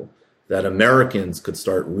reciprocal, that Americans could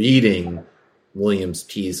start reading William's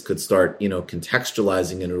piece, could start,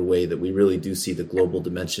 contextualizing in a way that we really do see the global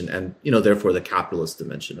dimension and, therefore the capitalist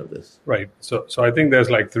dimension of this. Right. So I think there's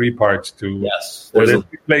like three parts to, yes, there's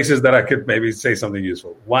places that I could maybe say something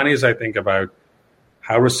useful. One is, I think, about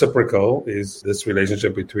how reciprocal is this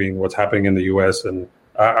relationship between what's happening in the U.S. and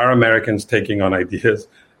are Americans taking on ideas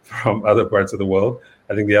from other parts of the world.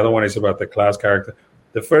 I think the other one is about the class character.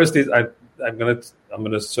 The first is I'm going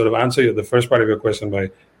to sort of answer the first part of your question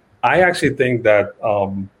by I actually think that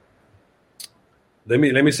let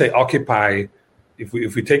me say Occupy. If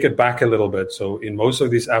we take it back a little bit, so in most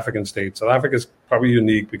of these African states, South Africa is probably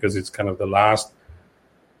unique because it's kind of the last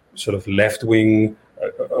sort of left wing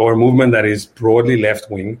or movement that is broadly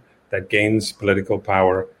left wing that gains political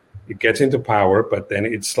power. It gets into power, but then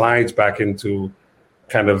it slides back into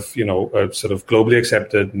kind of, a sort of globally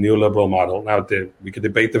accepted neoliberal model. Now, we could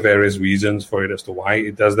debate the various reasons for it as to why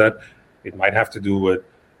it does that. It might have to do with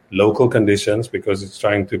local conditions because it's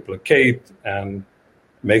trying to placate and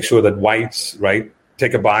make sure that whites, right,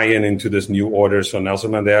 take a buy-in into this new order. So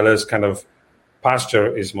Nelson Mandela's kind of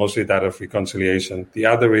posture is mostly that of reconciliation. The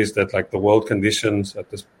other is that, like, the world conditions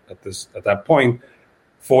at that point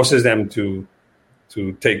forces them to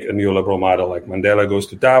take a neoliberal model. Like Mandela goes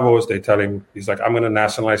to Davos, they tell him, he's like, I'm going to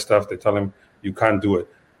nationalize stuff. They tell him, you can't do it.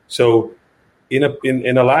 So in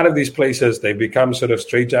a lot of these places, they become sort of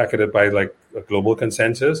straitjacketed by like a global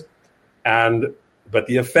consensus. But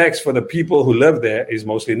the effects for the people who live there is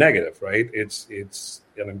mostly negative, right? It's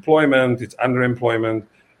unemployment, it's underemployment,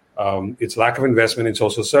 it's lack of investment in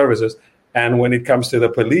social services. And when it comes to the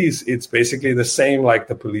police, it's basically the same like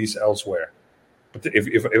the police elsewhere. But if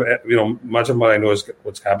much of what I know is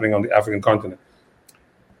what's happening on the African continent.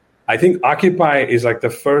 I think Occupy is like the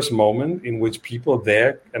first moment in which people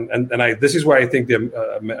there, this is why I think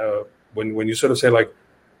when you sort of say like,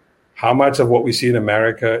 how much of what we see in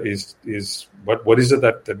America is what is it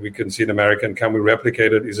that we can see in America, and can we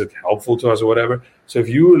replicate it? Is it helpful to us or whatever? So if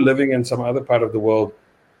you're living in some other part of the world,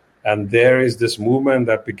 and there is this movement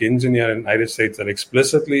that begins in the United States that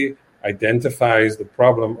explicitly identifies the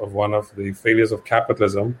problem of one of the failures of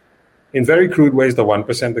capitalism in very crude ways, the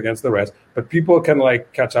 1% against the rest, but people can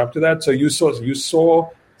like catch up to that. So you saw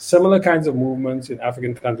similar kinds of movements in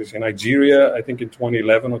African countries. In Nigeria, I think in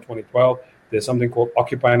 2011 or 2012, there's something called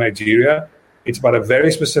Occupy Nigeria. It's about a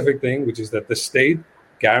very specific thing, which is that the state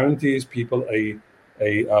guarantees people a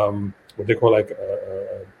what they call like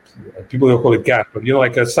people don't call it gas, but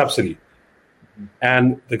like a subsidy.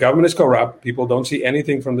 And the government is corrupt. People don't see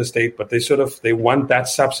anything from the state, but they want that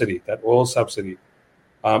subsidy, that oil subsidy.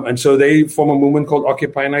 And so they form a movement called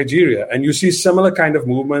Occupy Nigeria. And you see similar kind of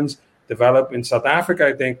movements develop in South Africa.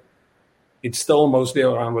 I think it's still mostly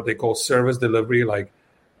around what they call service delivery, like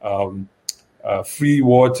free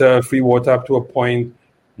water up to a point,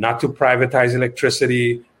 not to privatize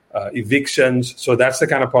electricity, evictions. So that's the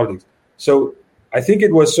kind of politics. So I think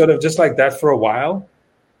it was sort of just like that for a while.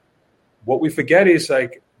 What we forget is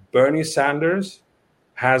like Bernie Sanders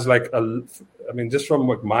has like just from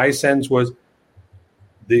what my sense was,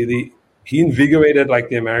 he invigorated like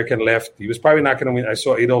the American left. He was probably not going to win. I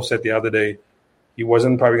saw Adolf said the other day he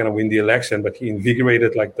wasn't probably going to win the election, but he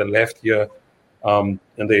invigorated like the left here. And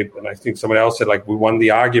I think somebody else said like we won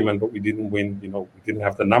the argument, but we didn't win. We didn't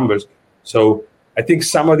have the numbers. So I think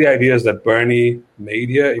some of the ideas that Bernie made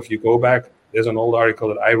here, if you go back, there's an old article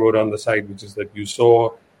that I wrote on the site, which is that you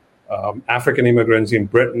saw African immigrants in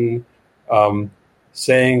Britain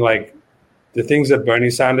saying like the things that Bernie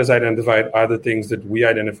Sanders identified are the things that we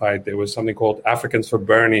identified. There was something called Africans for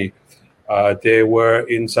Bernie. There were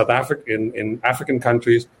in South Africa, in African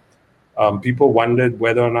countries, people wondered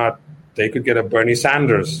whether or not they could get a Bernie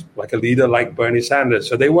Sanders, like a leader like Bernie Sanders.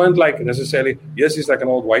 So they weren't like necessarily, yes, he's like an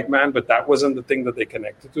old white man, but that wasn't the thing that they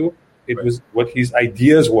connected to. It was what his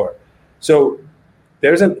ideas were. So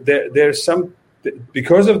there's some,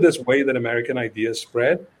 because of this way that American ideas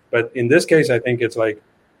spread, but in this case, I think it's like,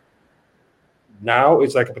 now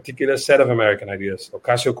it's like a particular set of American ideas.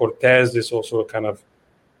 Ocasio-Cortez is also a kind of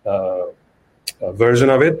version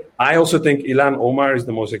of it. I also think Ilhan Omar is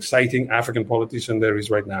the most exciting African politician there is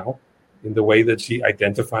right now, in the way that she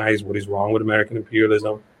identifies what is wrong with American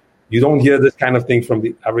imperialism. You don't hear this kind of thing from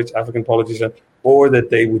the average African politician, or that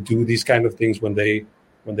they would do these kind of things when they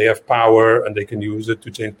have power and they can use it to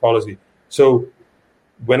change policy. So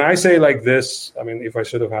when I say like this, I mean, if I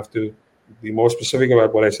sort of have to be more specific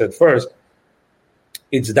about what I said first,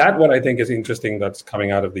 it's that what I think is interesting that's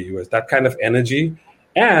coming out of the US, that kind of energy.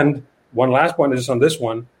 And one last point is just on this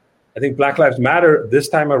one. I think Black Lives Matter this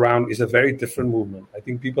time around is a very different movement. I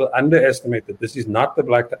think people underestimate that this is not the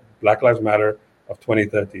Black Lives Matter of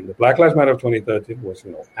 2013. The Black Lives Matter of 2013 was,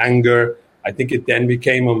 anger. I think it then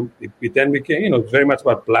became, very much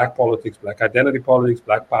about Black politics, Black identity politics,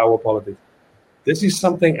 Black power politics. This is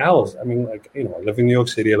something else. I mean, I live in New York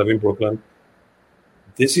City, I live in Brooklyn.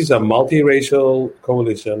 This is a multiracial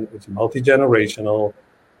coalition. It's multi-generational.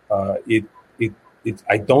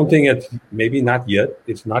 I don't think it's, maybe not yet,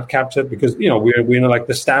 it's not captured because, we're in like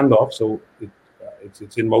the standoff. So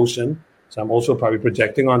it's in motion. So I'm also probably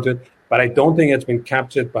projecting onto it. But I don't think it's been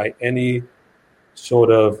captured by any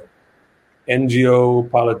sort of NGO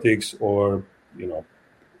politics, or,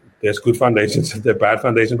 there's good foundations and there are bad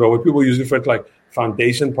foundations, but what people use it for, it's like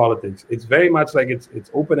foundation politics. It's very much like it's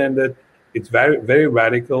open-ended. It's very, very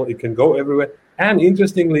radical. It can go everywhere. And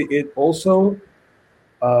interestingly, it also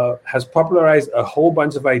has popularized a whole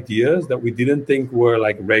bunch of ideas that we didn't think were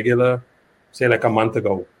like regular, say like a month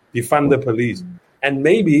ago. Defund the police. And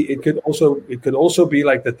maybe it could also be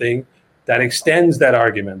like the thing that extends that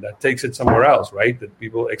argument, that takes it somewhere else, right? That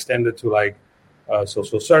people extend it to like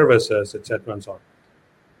social services, etc., and so on.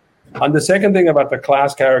 And the second thing about the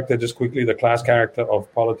class character, just quickly, the class character of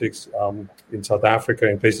politics in South Africa,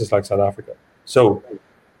 in places like South Africa. So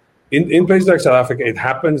in places like South Africa, it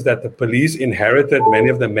happens that the police inherited many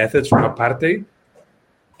of the methods from apartheid.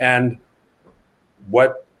 And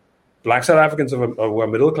what Black South Africans who are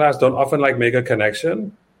middle class don't often like make a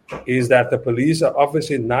connection is that the police are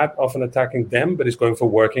obviously not often attacking them, but it's going for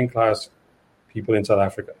working class people in South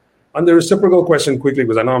Africa. On the reciprocal question, quickly,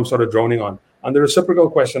 because I know I'm sort of droning on. On the reciprocal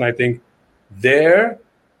question, I think the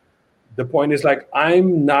point is like,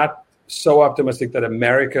 I'm not so optimistic that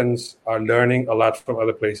Americans are learning a lot from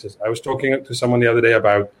other places. I was talking to someone the other day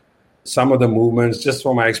about some of the movements, just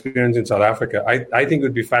from my experience in South Africa. I think it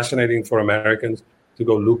would be fascinating for Americans to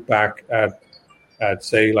go look back at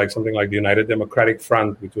say, like something like the United Democratic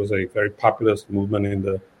Front, which was a very populist movement in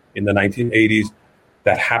the 1980s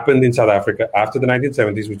that happened in South Africa after the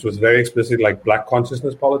 1970s, which was very explicitly like Black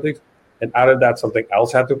consciousness politics. And out of that, something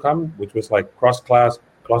else had to come, which was like cross-class,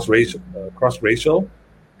 cross-racial.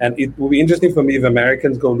 And it will be interesting for me if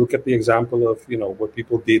Americans go look at the example of, what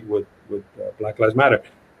people did with Black Lives Matter.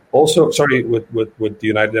 Also, with the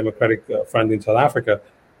United Democratic Front in South Africa.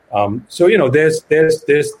 I'm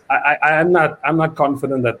not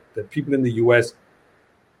confident that people in the U.S.,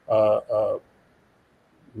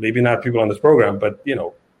 maybe not people on this program, but,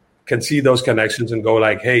 can see those connections and go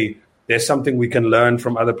like, hey, there's something we can learn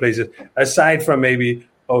from other places, aside from maybe,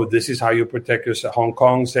 this is how you protect yourself. Hong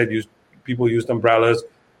Kong said people used umbrellas.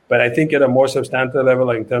 But I think at a more substantive level,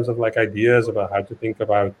 like in terms of like ideas about how to think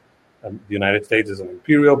about the United States as an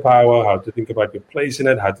imperial power, how to think about your place in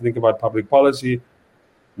it, how to think about public policy,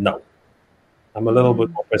 no. I'm a little bit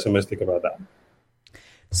more pessimistic about that.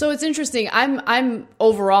 So it's interesting. I'm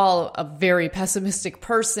overall a very pessimistic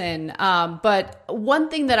person. But one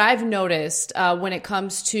thing that I've noticed when it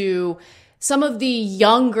comes to some of the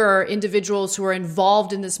younger individuals who are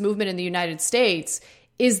involved in this movement in the United States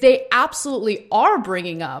is they absolutely are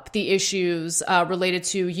bringing up the issues related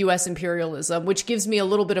to U.S. imperialism, which gives me a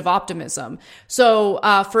little bit of optimism. So,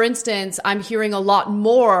 for instance, I'm hearing a lot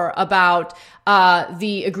more about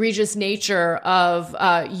the egregious nature of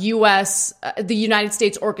the United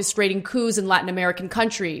States orchestrating coups in Latin American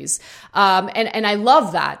countries. And I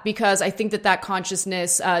love that because I think that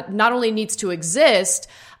consciousness not only needs to exist,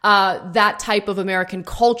 that type of American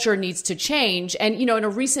culture needs to change. And, in a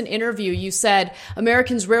recent interview, you said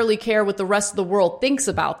Americans rarely care what the rest of the world thinks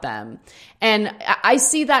about them. And I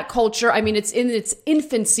see that culture. I mean, it's in its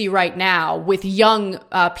infancy right now with young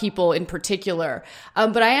people in particular.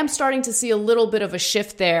 But I am starting to see a little bit of a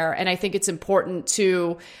shift there. And I think it's important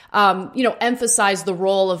to, emphasize the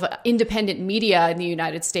role of independent media in the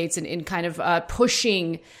United States in kind of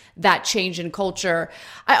pushing that change in culture.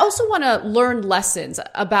 I also want to learn lessons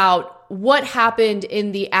about what happened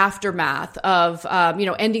in the aftermath of,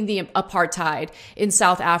 ending the apartheid in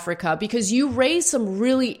South Africa, because you raised some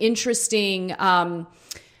really interesting,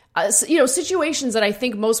 situations that I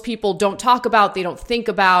think most people don't talk about, they don't think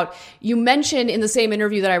about. You mentioned in the same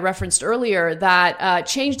interview that I referenced earlier that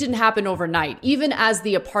change didn't happen overnight. Even as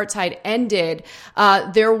the apartheid ended,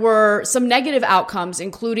 there were some negative outcomes,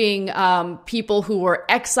 including people who were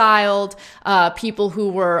exiled, people who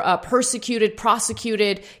were persecuted,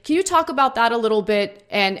 prosecuted. Can you talk about that a little bit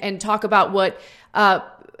and talk about what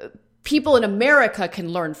people in America can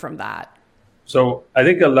learn from that? So I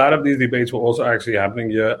think a lot of these debates were also actually happening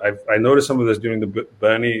here. I noticed some of this during the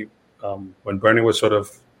Bernie, when Bernie was sort of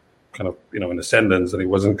kind of, in ascendance and it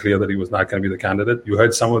wasn't clear that he was not going to be the candidate. You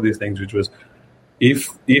heard some of these things, which was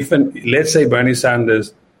let's say Bernie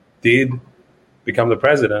Sanders did become the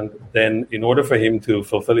president, then in order for him to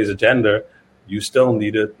fulfill his agenda, you still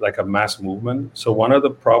needed like a mass movement. So one of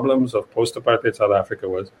the problems of post-apartheid South Africa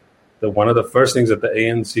was that one of the first things that the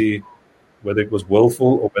ANC, whether it was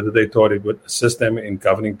willful or whether they thought it would assist them in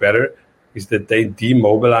governing better, is that they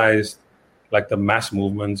demobilized like the mass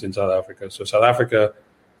movements in South Africa. So South Africa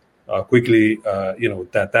quickly,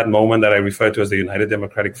 that moment that I referred to as the United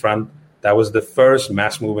Democratic Front, that was the first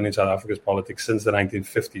mass movement in South Africa's politics since the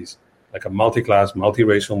 1950s, like a multi-class,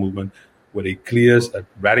 multiracial movement with a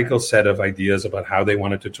radical set of ideas about how they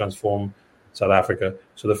wanted to transform South Africa.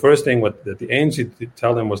 So the first thing that the ANC did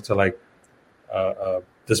tell them was to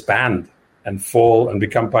disband and fall and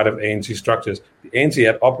become part of ANC structures. The ANC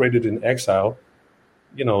had operated in exile,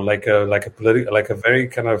 like a very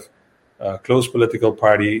kind of close political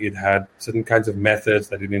party. It had certain kinds of methods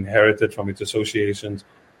that it inherited from its associations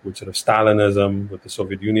with sort of Stalinism, with the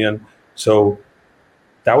Soviet Union. So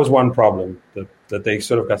that was one problem, that they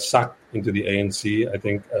sort of got sucked into the ANC. I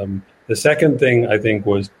think the second thing, I think,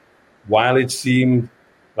 was while it seemed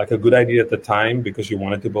like a good idea at the time because you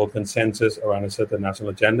wanted to build consensus around a certain national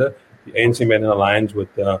agenda, the ANC made an alliance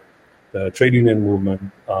with the trade union movement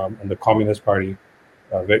and the Communist Party.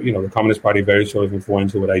 The Communist Party very sort of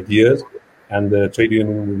influential with ideas, and the trade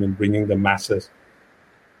union movement bringing the masses.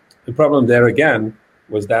 The problem there again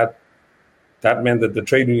was that meant that the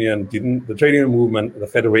trade union movement, the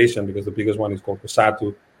federation, because the biggest one is called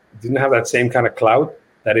COSATU, didn't have that same kind of clout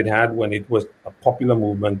that it had when it was a popular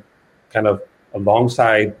movement, kind of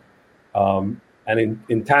alongside and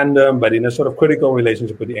in tandem, but in a sort of critical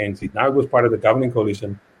relationship with the ANC. Now it was part of the governing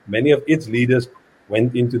coalition. Many of its leaders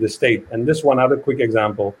went into the state. And this one other quick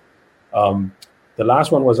example, the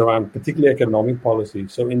last one was around particularly economic policy.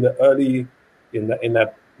 So in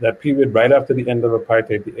that period right after the end of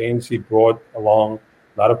apartheid, the ANC brought along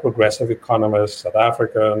a lot of progressive economists, South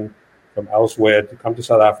African, from elsewhere, to come to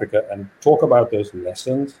South Africa and talk about those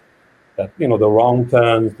lessons, that, the wrong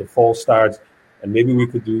turns, the false starts, and maybe we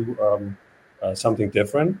could do something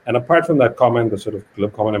different. And apart from that comment, the sort of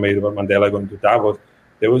glib comment I made about Mandela going to Davos,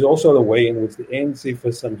 there was also the way in which the ANC,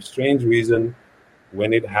 for some strange reason,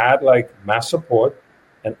 when it had mass support,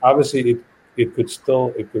 and obviously it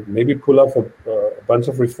could maybe pull off a bunch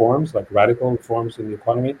of reforms, like radical reforms in the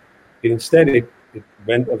economy. Instead, it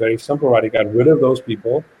went a very simple route. It got rid of those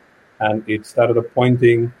people, and it started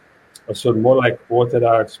appointing a sort of more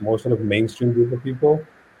orthodox, more sort of mainstream group of people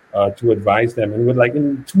to advise them. And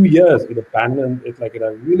in 2 years, it abandoned it. It had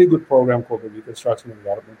a really good program called the Reconstruction and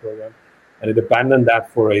Development Program, and it abandoned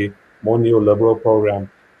that for a more neoliberal program.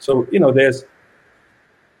 So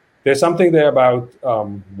there's something there about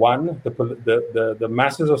the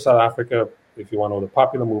masses of South Africa, if you want to know, the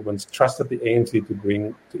popular movements trusted the ANC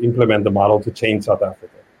to implement the model to change South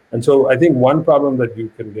Africa. And so I think one problem that you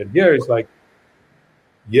can get here is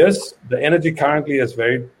yes, the energy currently is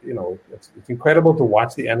very, it's incredible to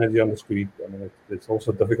watch the energy on the street. I mean, it's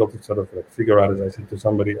also difficult to sort of figure out, as I said to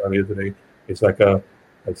somebody earlier today, it's like a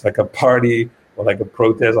party or a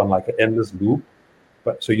protest on an endless loop.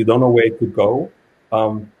 But so you don't know where it could go.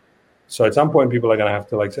 So at some point, people are going to have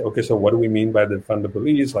to say, okay, so what do we mean by defund the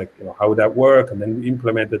police? How would that work? And then we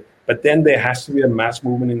implement it. But then there has to be a mass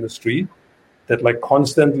movement in the street that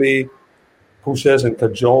constantly pushes and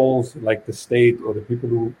cajoles the state or the people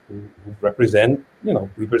who represent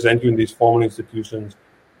you in these formal institutions,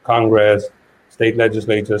 Congress, state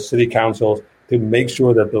legislatures, city councils, to make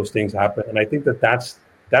sure that those things happen. And I think that's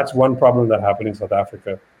one problem that happened in South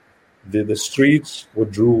Africa. The streets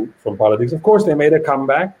withdrew from politics. Of course, they made a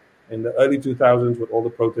comeback in the early 2000s with all the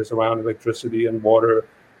protests around electricity and water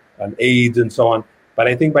and AIDS and so on. But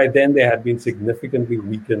I think by then they had been significantly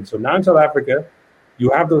weakened. So now in South Africa,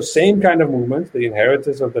 you have those same kind of movements, the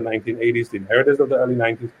inheritors of the 1980s, the inheritors of the early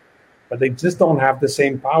 90s, but they just don't have the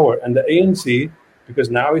same power. And the ANC, because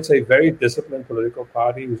now it's a very disciplined political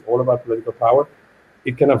party who's all about political power,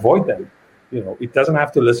 it can avoid them. It doesn't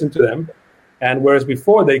have to listen to them. And whereas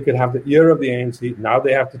before they could have the ear of the ANC, now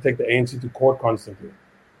they have to take the ANC to court constantly.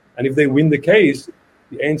 And if they win the case,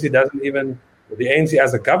 the ANC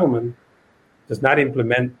as a government does not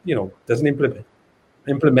implement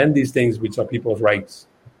these things which are people's rights.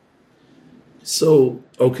 So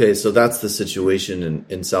that's the situation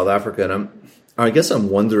in South Africa. And I guess I'm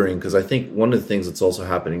wondering, because I think one of the things that's also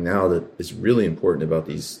happening now that is really important about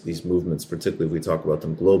these movements, particularly if we talk about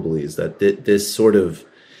them globally, is that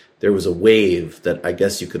there was a wave that I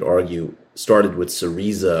guess you could argue started with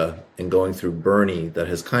Syriza and going through Bernie that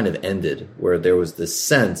has kind of ended, where there was this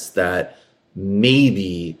sense that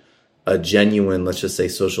maybe a genuine, let's just say,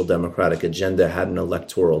 social democratic agenda had an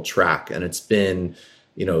electoral track, and it's been,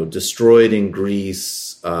 destroyed in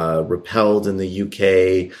Greece, repelled in the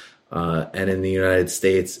UK, and in the United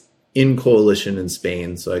States, in coalition in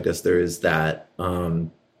Spain. So I guess there is that.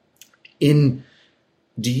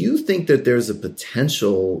 Do you think that there's a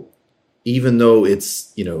potential, even though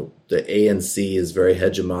it's, the ANC is very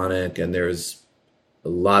hegemonic and there's a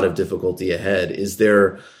lot of difficulty ahead, is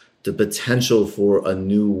there the potential for a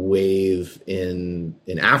new wave in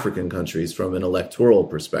African countries from an electoral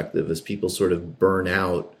perspective as people sort of burn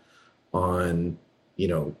out on,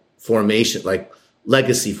 formation,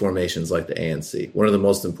 legacy formations like the ANC, one of the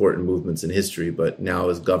most important movements in history, but now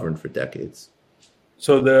is governed for decades.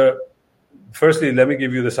 So firstly, let me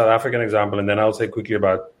give you the South African example, and then I'll say quickly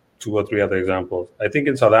about 2 or 3 other examples. I think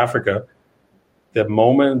in South Africa, the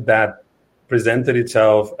moment that presented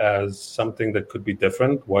itself as something that could be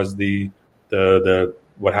different was the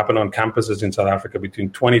what happened on campuses in South Africa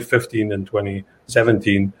between 2015 and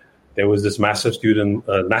 2017. There was this massive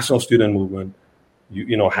national student movement. They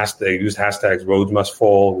used hashtags Rhodes Must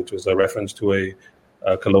Fall, which was a reference to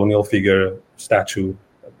a colonial figure statue,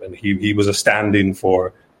 and he was a stand-in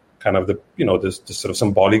for kind of this sort of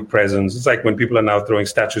symbolic presence. It's like when people are now throwing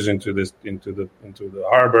statues into the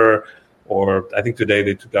harbor, or I think today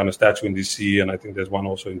they took down a statue in DC, and I think there's one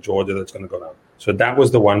also in Georgia that's going to go down. So that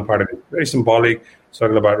was the one part of it, very symbolic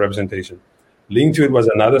struggle about representation. Linked to it was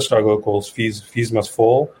another struggle called Fees Must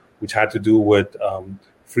Fall, which had to do with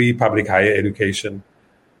free public higher education.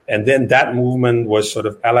 And then that movement was sort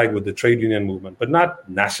of allied with the trade union movement, but not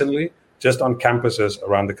nationally, just on campuses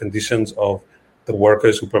around the conditions of the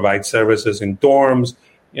workers who provide services in dorms,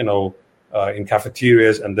 in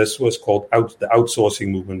cafeterias. And this was called the outsourcing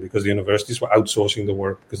movement, because the universities were outsourcing the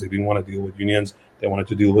work because they didn't want to deal with unions. They wanted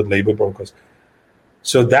to deal with labor brokers.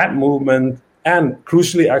 So that movement, and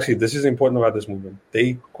crucially, actually, this is important about this movement,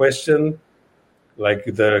 they questioned like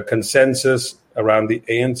the consensus around the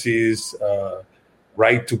ANC's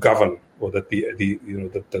right to govern, or that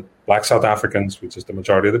the Black South Africans, which is the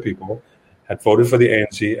majority of the people, had voted for the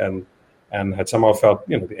ANC and had somehow felt,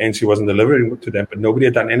 the ANC wasn't delivering to them, but nobody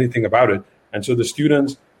had done anything about it. And so the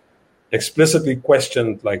students explicitly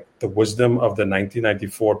questioned like the wisdom of the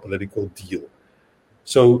 1994 political deal.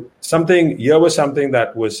 So here was something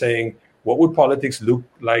that was saying, what would politics look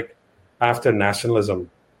like after nationalism?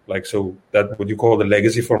 Like, so that what you call the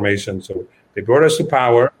legacy formation. So they brought us to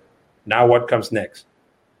power. Now what comes next?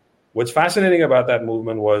 What's fascinating about that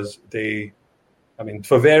movement was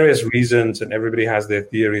for various reasons, and everybody has their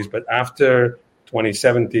theories, but after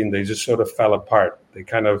 2017, they just sort of fell apart. They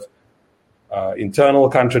kind of, internal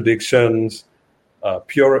contradictions,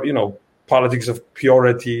 politics of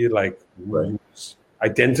purity, like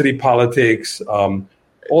identity politics.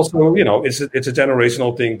 Also, it's a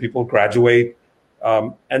generational thing. People graduate.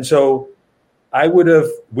 And so I would have,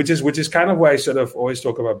 which is kind of why I sort of always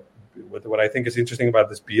talk about what I think is interesting about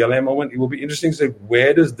this BLM moment. It will be interesting to say,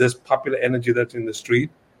 where does this popular energy that's in the street,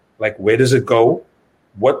 like, where does it go?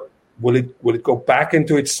 What will it go back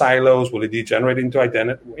into its silos? Will it degenerate into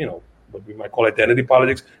identity, what we might call identity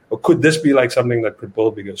politics? Or could this be like something that could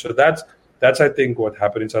build bigger? So that's I think what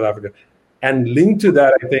happened in South Africa. And linked to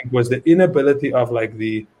that, I think, was the inability of like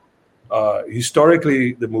the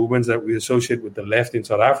historically the movements that we associate with the left in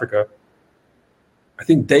South Africa. I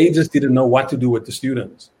think they just didn't know what to do with the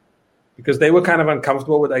students, because they were kind of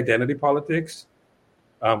uncomfortable with identity politics,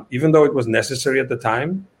 even though it was necessary at the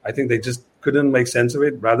time. I think they just couldn't make sense of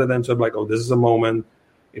it, rather than sort of like, oh, this is a moment,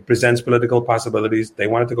 it presents political possibilities. They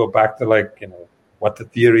wanted to go back to like, what the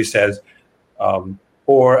theory says.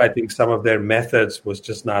 Or I think some of their methods was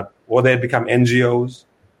just not, or they had become NGOs,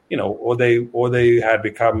 or they had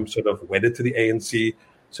become sort of wedded to the ANC.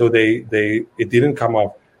 So it didn't come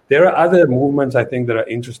up. There are other movements, I think, that are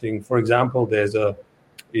interesting. For example, there's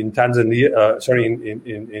in Tanzania,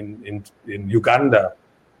 in Uganda.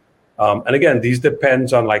 And again, these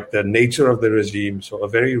depends on like the nature of the regime. So a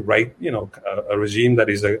very right, a regime that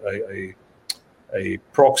is a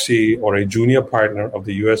proxy or a junior partner of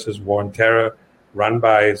the US's war on terror, run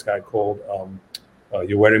by this guy called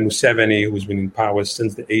Yoweri Museveni, who's been in power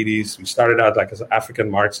since the 80s. He started out like as an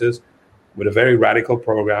African Marxist with a very radical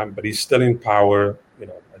program, but he's still in power.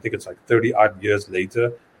 I think it's like 30 odd years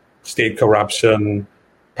later. State corruption,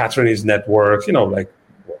 patronage networks, you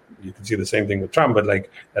can see the same thing with Trump, but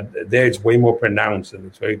like there it's way more pronounced, and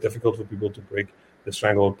it's very difficult for people to break the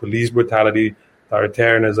stranglehold. Police brutality,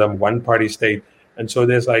 authoritarianism, one-party state. And so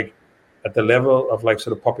there's like, at the level of like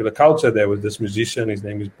sort of popular culture, there was this musician, his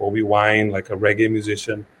name is Bobi Wine, like a reggae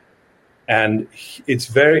musician. And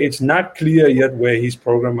it's not clear yet where his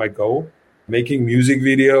program might go. Making music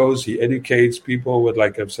videos, he educates people with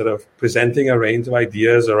like a sort of presenting a range of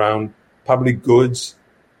ideas around public goods,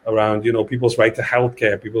 around, people's right to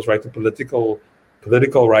healthcare, people's right to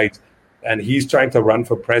political rights. And he's trying to run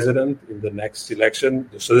for president in the next election.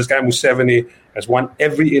 So this guy Museveni has won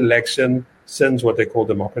every election since what they call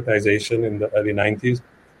democratization in the early 90s.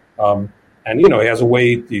 And, he has a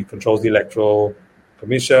weight. He controls the electoral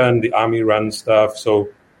commission. The army runs stuff. So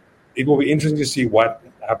it will be interesting to see what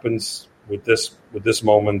happens with this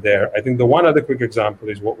moment there. I think the one other quick example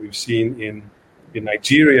is what we've seen in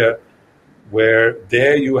Nigeria, where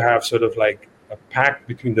there you have sort of like a pact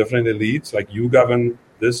between different elites, like you govern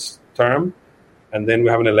this term, and then we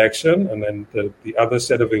have an election, and then the other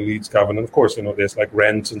set of elites govern. And of course, there's like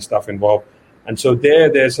rents and stuff involved. And so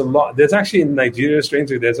there's a lot. There's actually in Nigeria,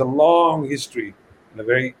 strangely, there's a long history, and a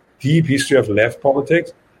very deep history of left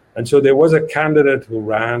politics. And so there was a candidate who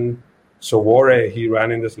ran, Sowore. He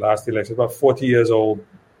ran in this last election, about 40 years old.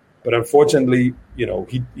 But unfortunately,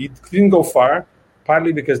 he didn't go far,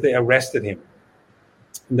 partly because they arrested him.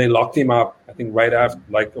 And they locked him up, I think, right after,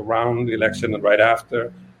 like around the election and right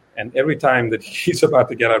after. And every time that he's about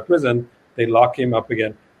to get out of prison, they lock him up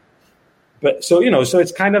again. But so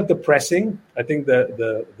it's kind of depressing. I think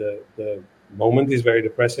the moment is very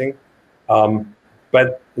depressing.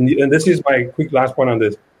 But and this is my quick last point on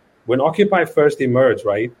this. When Occupy first emerged,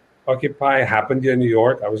 right? Occupy happened here in New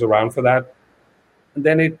York. I was around for that. And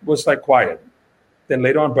then it was like quiet. Then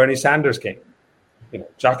later on, Bernie Sanders came.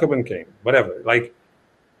 Jacobin came. Whatever. Like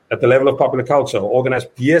at the level of popular culture, organized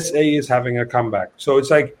PSA is having a comeback. So it's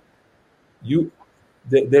like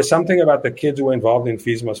there's something about the kids who are involved in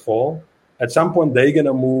Fees Must Fall. At some point, they're going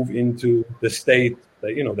to move into the state.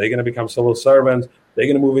 They're going to become civil servants. They're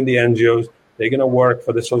going to move in the NGOs. They're going to work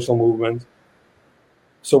for the social movement.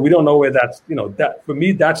 So we don't know where that's, that for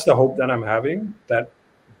me, that's the hope that I'm having, that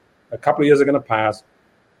a couple of years are going to pass.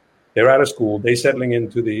 They're out of school. They're settling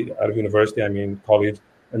out of university, college,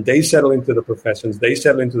 and they settle into the professions. They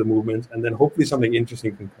settle into the movements, and then hopefully something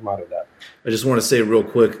interesting can come out of that. I just want to say real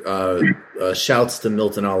quick, shouts to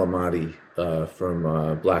Milton Alamati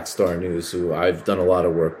from Black Star News, who I've done a lot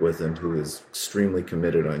of work with and who is extremely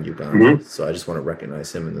committed on Uganda. Mm-hmm. So I just want to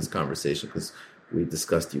recognize him in this conversation because we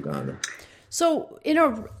discussed Uganda. So in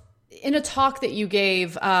a talk that you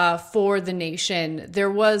gave for The Nation,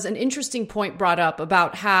 there was an interesting point brought up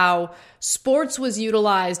about how sports was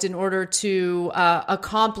utilized in order to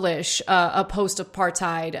accomplish a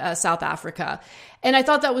post-apartheid South Africa. And I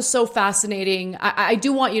thought that was so fascinating. I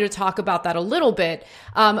do want you to talk about that a little bit,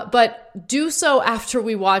 but do so after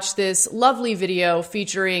we watch this lovely video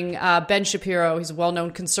featuring Ben Shapiro. He's a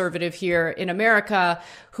well-known conservative here in America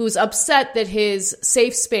who's upset that his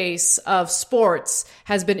safe space of sports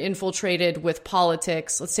has been infiltrated with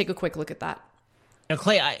politics. Let's take a quick look at that. Now,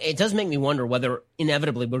 Clay, it does make me wonder whether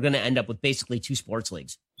inevitably we're going to end up with basically two sports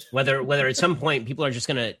leagues. Whether at some point people are just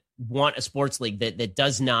going to want a sports league that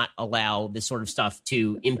does not allow this sort of stuff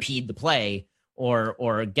to impede the play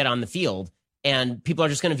or get on the field, and people are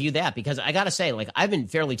just going to view that. Because I got to say, like, I've been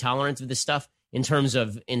fairly tolerant of this stuff in terms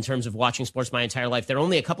of watching sports my entire life. There are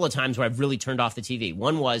only a couple of times where I've really turned off the TV.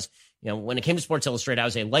 One was, when it came to Sports Illustrated, I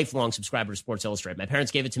was a lifelong subscriber to Sports Illustrated. My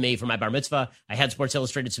parents gave it to me for my bar mitzvah. I had Sports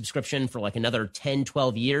Illustrated subscription for like another 10,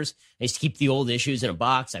 12 years. I used to keep the old issues in a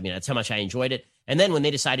box. That's how much I enjoyed it. And then when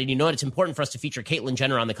they decided, it's important for us to feature Caitlyn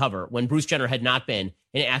Jenner on the cover, when Bruce Jenner had not been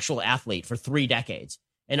an actual athlete for 3 decades.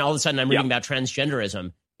 And all of a sudden I'm reading about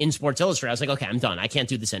transgenderism in Sports Illustrated. I was like, okay, I'm done. I can't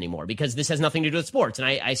do this anymore because this has nothing to do with sports. And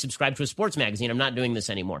I subscribe to a sports magazine. I'm not doing this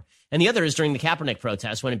anymore. And the other is during the Kaepernick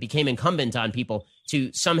protest, when it became incumbent on people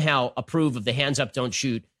to somehow approve of the hands up, don't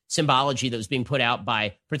shoot symbology that was being put out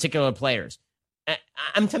by particular players.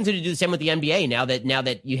 I'm tempted to do the same with the NBA now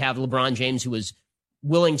that you have LeBron James, who was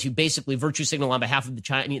willing to basically virtue signal on behalf of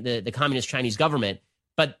the communist Chinese government,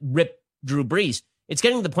 but rip Drew Brees. It's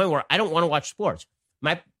getting to the point where I don't want to watch sports.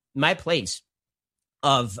 My place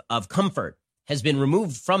of comfort has been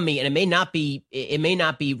removed from me, and it may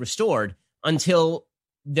not be restored until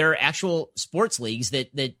there are actual sports leagues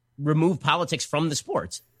that remove politics from the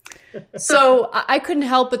sports. So I couldn't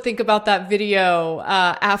help but think about that video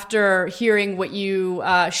after hearing what you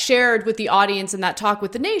shared with the audience in that talk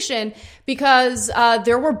with The Nation, because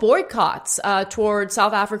there were boycotts toward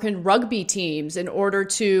South African rugby teams in order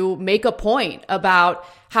to make a point about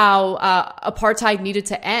how apartheid needed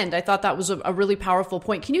to end. I thought that was a really powerful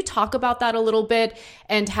point. Can you talk about that a little bit,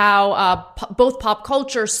 and how both pop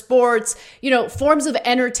culture, sports, forms of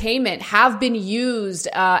entertainment have been used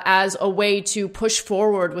as a way to push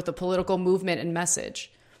forward with a political movement and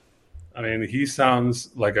message? He sounds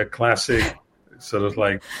like a classic sort of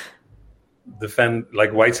like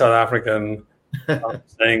white South African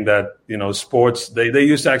saying that, sports, they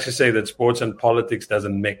used to actually say that sports and politics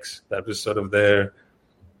doesn't mix. That was sort of their,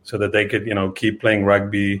 so that they could, keep playing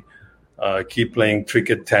rugby, keep playing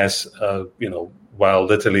cricket tests, while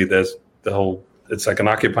literally there's the whole, it's like an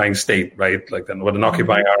occupying state, right? Like with an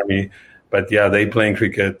occupying army. But yeah, they playing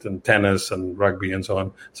cricket and tennis and rugby and so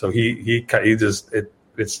on. So it's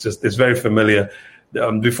very familiar.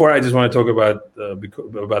 Before I just want to talk about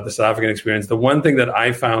the South African experience, the one thing that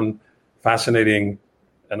I found fascinating,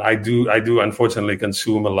 and I do unfortunately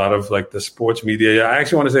consume a lot of like the sports media. I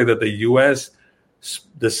actually want to say that the U.S.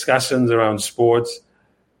 discussions around sports,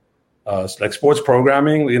 like sports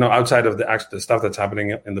programming, outside of the stuff that's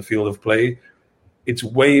happening in the field of play, it's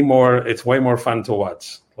way more fun to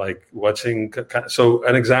watch. Like watching. So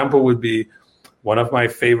an example would be one of my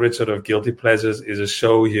favorite sort of guilty pleasures is a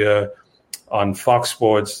show here on Fox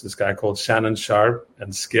Sports. This guy called Shannon Sharpe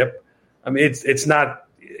and Skip. I mean, it's not.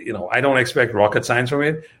 I don't expect rocket science from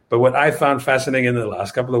it. But what I found fascinating in the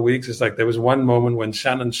last couple of weeks is like there was one moment when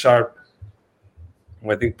Shannon Sharpe,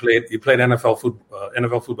 who I think played NFL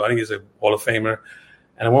football. I think he's a Hall of Famer.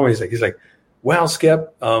 And a moment he's like, well,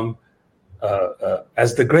 Skip,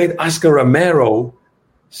 as the great Oscar Romero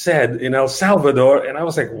said in El Salvador, and I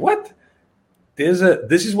was like, what? This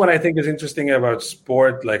is what I think is interesting about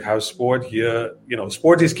sport, like how sport here,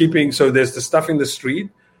 sport is keeping. So there's the stuff in the street,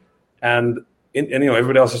 and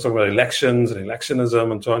everybody else is talking about elections and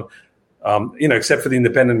electionism and so on. Except for the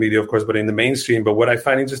independent media, of course, but in the mainstream. But what I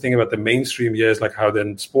find interesting about the mainstream here is like how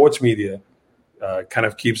then sports media kind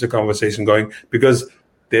of keeps the conversation going, because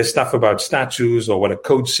there's stuff about statues or what a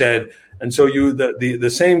coach said. And so the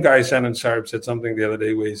same guy, Shannon Sharpe, said something the other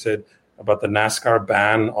day where he said about the NASCAR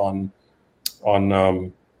ban on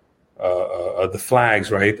the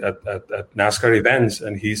flags, right, at NASCAR events.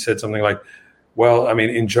 And he said something like, well, I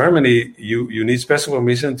mean, in Germany, you need special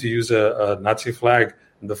permission to use a Nazi flag.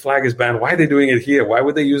 And the flag is banned. Why are they doing it here? Why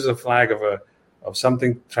would they use a flag of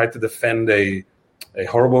something, try to defend a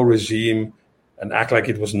horrible regime and act like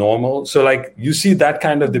it was normal? So like you see that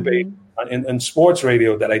kind of debate in sports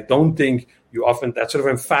radio that I don't think you often, that sort of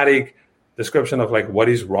emphatic description of like what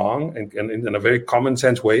is wrong and in a very common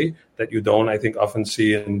sense way that you don't, I think, often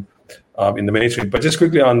see in the mainstream. But just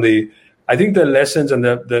quickly on I think the lessons and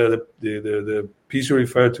the piece you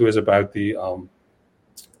referred to is about the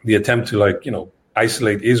attempt to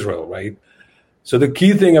isolate Israel, right? So the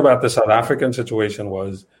key thing about the South African situation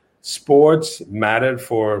was sports mattered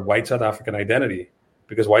for white South African identity,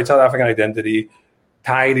 because white South African identity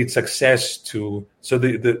tied its success to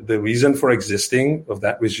the reason for existing of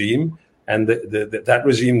that regime, and that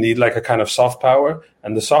regime need like a kind of soft power,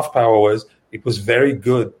 and the soft power was it was very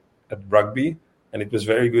good at rugby. And it was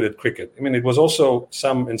very good at cricket. I mean, it was also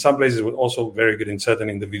in some places, it was also very good in certain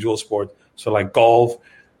individual sport. So like golf,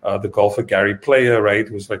 the golfer Gary Player, right,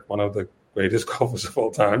 who was like one of the greatest golfers of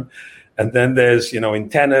all time. And then there's, in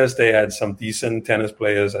tennis, they had some decent tennis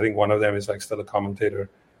players. I think one of them is like still a commentator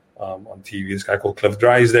on TV, this guy called Cliff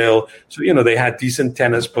Drysdale. So, they had decent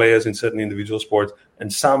tennis players in certain individual sports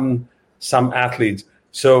and some athletes.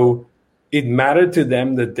 So it mattered to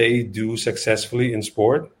them that they do successfully in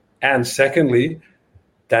sport. And secondly,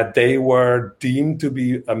 that they were deemed to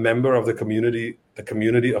be a member of the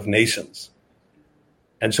community of nations.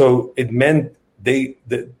 And so it meant the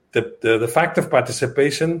fact of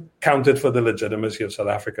participation counted for the legitimacy of South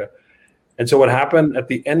Africa. And so what happened at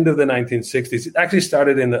the end of the 1960s, it actually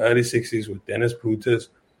started in the early 60s with Dennis Brutus,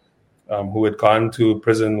 who had gone to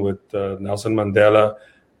prison with Nelson Mandela.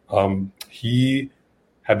 He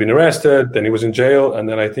had been arrested, then he was in jail, and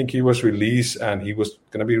then I think he was released, and he was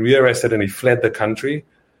going to be rearrested, and he fled the country.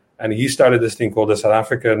 And he started this thing called the South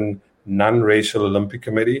African Non-Racial Olympic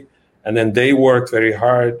Committee. And then they worked very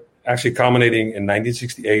hard, actually culminating in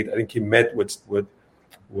 1968. I think he met with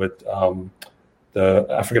the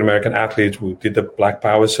African-American athletes who did the Black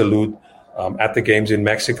Power salute at the games in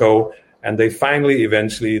Mexico. And they finally,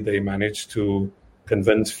 eventually, they managed to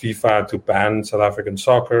convince FIFA to ban South African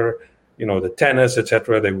soccer, the tennis,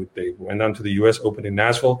 etc. They went on to the U.S. Open in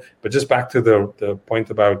Nashville. But just back to the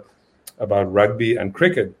point about rugby and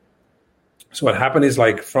cricket. So what happened is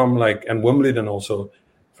and Wimbledon also,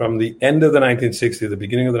 from the end of the 1960s, the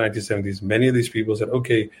beginning of the 1970s, many of these people said,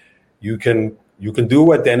 okay, you can do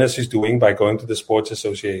what Dennis is doing by going to the sports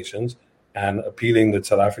associations and appealing that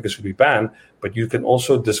South Africa should be banned, but you can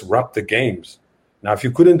also disrupt the games. Now, if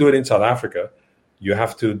you couldn't do it in South Africa, you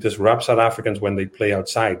have to disrupt South Africans when they play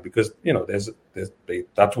outside, because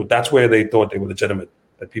that's where they thought they were legitimate,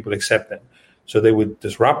 that people accept them. So they would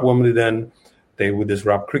disrupt Wimbledon, they would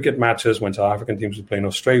disrupt cricket matches when South African teams would play in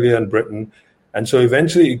Australia and Britain, and so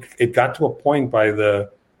eventually it got to a point by the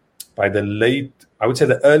late, I would say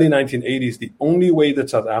the early 1980s, the only way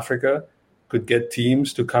that South Africa could get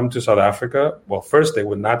teams to come to South Africa, well, first they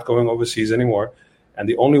were not going overseas anymore. And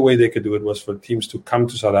the only way they could do it was for teams to come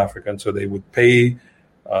to South Africa. And so they would pay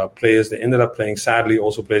players. They ended up playing, sadly,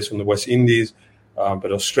 also players from the West Indies,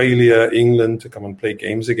 but Australia, England, to come and play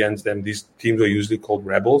games against them. These teams were usually called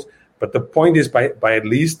rebels. But the point is, by at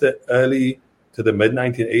least the early to the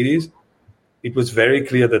mid-1980s, it was very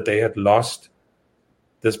clear that they had lost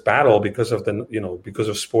this battle because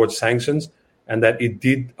of sports sanctions, and that it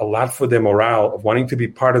did a lot for their morale of wanting to be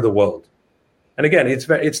part of the world. And again, it's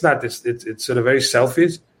sort of very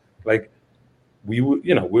selfish. Like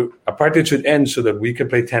apartheid should end so that we could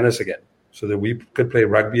play tennis again, so that we could play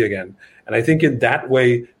rugby again. And I think in that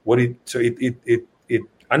way, it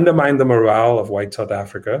undermined the morale of white South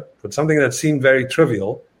Africa, but something that seemed very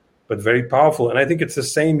trivial, but very powerful. And I think it's the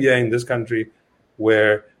same here in this country,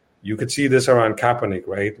 where you could see this around Kaepernick,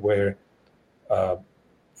 right? Where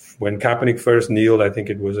when Kaepernick first kneeled, I think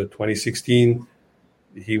it was 2016,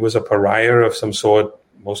 he was a pariah of some sort,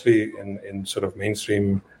 mostly in sort of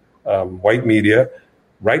mainstream white media.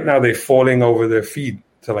 Right now, they're falling over their feet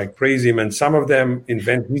to like praise him, and some of them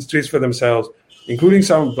invent histories for themselves, including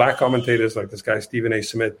some black commentators like this guy Stephen A.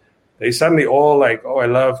 Smith. They suddenly all like, oh, I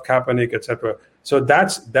love Kaepernick, etc. So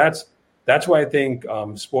that's why I think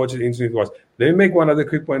sports is interesting to watch. Let me make one other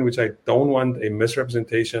quick point, which I don't want a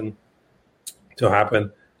misrepresentation to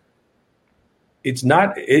happen.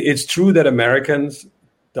 It's true that Americans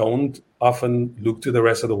don't often look to the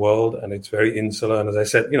rest of the world, and it's very insular. And as I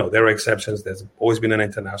said, there are exceptions. There's always been an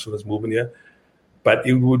internationalist movement here. But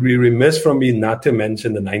it would be remiss from me not to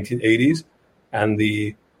mention the 1980s and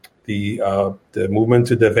the movement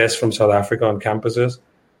to divest from South Africa on campuses,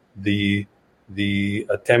 the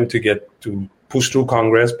attempt to push through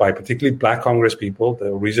Congress by particularly black Congress people, the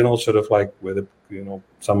original sort of like where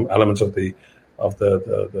some elements of the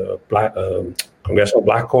black Congressional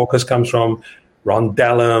Black Caucus comes from, Ron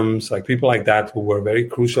Dellums, like people like that who were very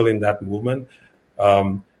crucial in that movement.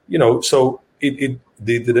 So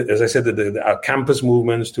as I said, our campus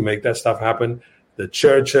movements to make that stuff happen, the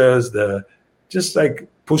churches, just like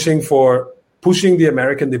pushing the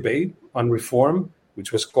American debate on reform,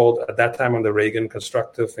 which was called at that time under Reagan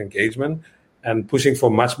constructive engagement, and pushing for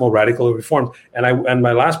much more radical reforms. And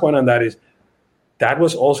my last point on that is that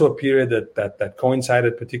was also a period that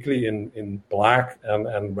coincided particularly in black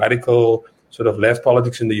and radical sort of left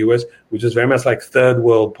politics in the US, which is very much like third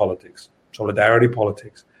world politics, solidarity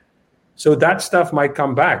politics. So that stuff might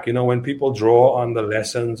come back, when people draw on the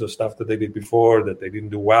lessons of stuff that they did before, that they didn't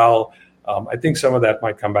do well. I think some of that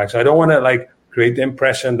might come back. So I don't want to create the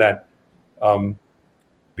impression that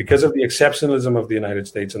because of the exceptionalism of the United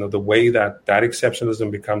States and of the way that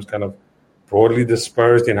exceptionalism becomes kind of broadly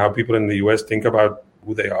dispersed in how people in the US think about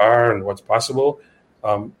who they are and what's possible,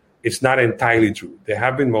 it's not entirely true. There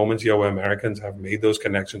have been moments here where Americans have made those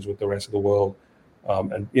connections with the rest of the world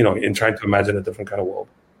in trying to imagine a different kind of world.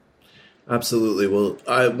 Absolutely. Well,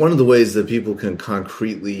 one of the ways that people can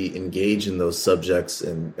concretely engage in those subjects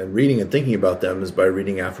and reading and thinking about them is by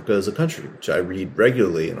reading Africa as a Country, which I read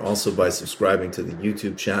regularly, and also by subscribing to the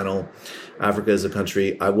YouTube channel, Africa as a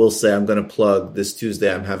Country. I will say I'm going to plug this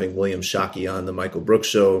Tuesday. I'm having William Shockey on the Michael Brooks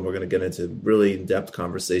Show, and we're going to get into really in-depth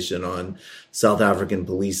conversation on South African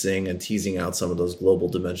policing and teasing out some of those global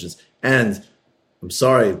dimensions. And I'm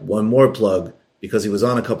sorry, one more plug, because he was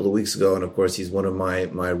on a couple of weeks ago, and of course he's one of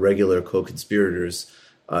my regular co-conspirators.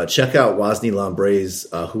 Check out Wosny Lambre's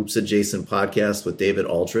Hoops Adjacent podcast with David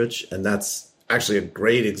Aldrich, and that's actually a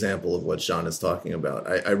great example of what Sean is talking about.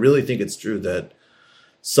 I really think it's true that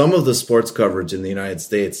some of the sports coverage in the United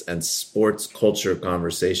States and sports culture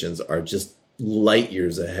conversations are just light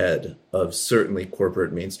years ahead of certainly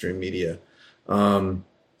corporate mainstream media.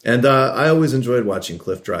 And I always enjoyed watching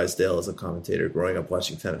Cliff Drysdale as a commentator growing up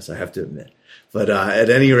watching tennis, I have to admit. But at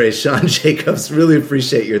any rate, Sean Jacobs, really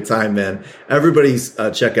appreciate your time, man. Everybody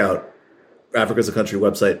check out Africa as a Country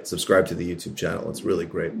website. Subscribe to the YouTube channel. It's really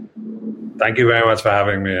great. Thank you very much for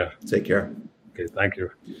having me. Take care. Okay, thank you.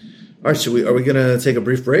 All right, are we going to take a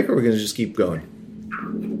brief break, or are we going to just keep going?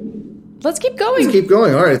 Let's keep going. Let's keep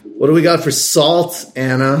going. All right. What do we got for salt,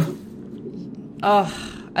 Anna?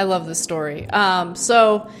 Oh, I love this story.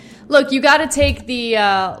 So, look, you got to take the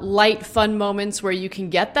light, fun moments where you can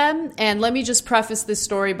get them. And let me just preface this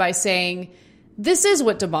story by saying this is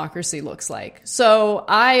what democracy looks like. So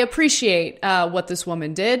I appreciate what this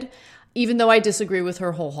woman did, even though I disagree with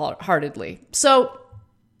her wholeheartedly. So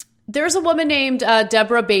there's a woman named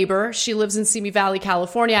Deborah Baber. She lives in Simi Valley,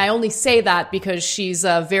 California. I only say that because she's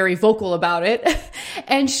very vocal about it.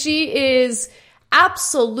 And she is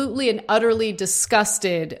absolutely and utterly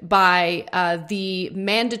disgusted by the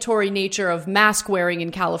mandatory nature of mask wearing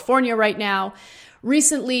in California right now.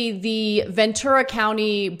 Recently, the Ventura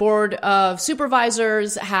County Board of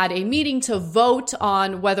Supervisors had a meeting to vote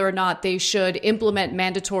on whether or not they should implement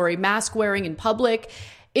mandatory mask wearing in public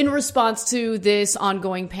in response to this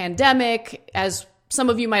ongoing pandemic. As some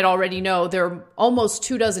of you might already know, there are almost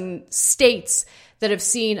 24 states that have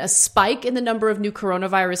seen a spike in the number of new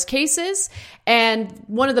coronavirus cases. And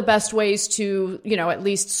one of the best ways to, at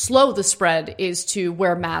least slow the spread is to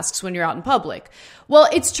wear masks when you're out in public. Well,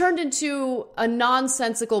 it's turned into a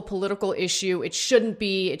nonsensical political issue. It shouldn't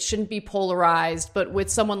be polarized, but with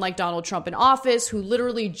someone like Donald Trump in office, who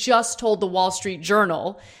literally just told the Wall Street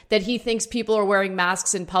Journal that he thinks people are wearing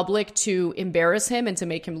masks in public to embarrass him and to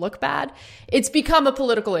make him look bad, it's become a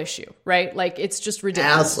political issue, right? Like, it's just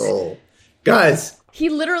ridiculous. Asshole. Guys. He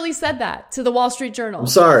literally said that to the Wall Street Journal. I'm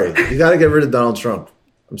sorry. You got to get rid of Donald Trump.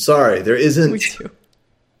 I'm sorry. There isn't. We do.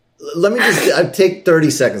 Let me just take 30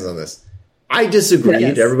 seconds on this. I disagreed.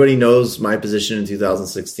 Yes. Everybody knows my position in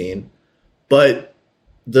 2016. But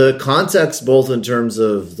the context, both in terms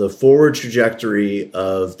of the forward trajectory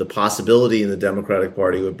of the possibility in the Democratic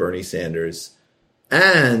Party with Bernie Sanders,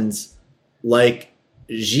 and like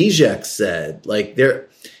Zizek said, like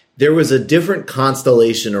there was a different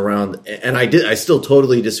constellation around, and I still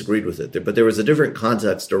totally disagreed with it, but there was a different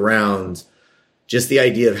context around just the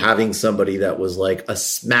idea of having somebody that was like a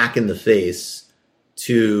smack in the face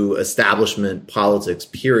to establishment politics,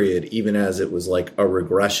 period, even as it was like a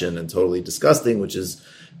regression and totally disgusting, which is,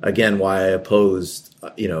 again, why I opposed,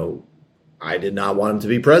 I did not want him to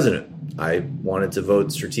be president. I wanted to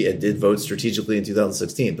vote I did vote strategically in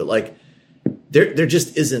 2016, but like, there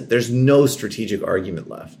just isn't, there's no strategic argument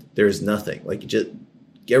left. There's nothing. Like, you just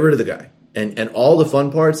get rid of the guy. And all the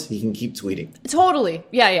fun parts, he can keep tweeting. Totally.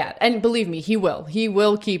 Yeah. And believe me, he will. He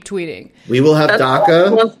will keep tweeting. We will have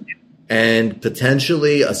DACA and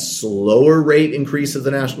potentially a slower rate increase of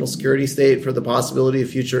the national security state for the possibility of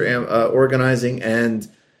future organizing. And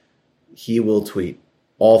he will tweet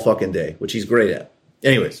all fucking day, which he's great at.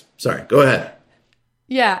 Anyways, sorry. Go ahead.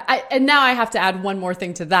 Yeah, and now I have to add one more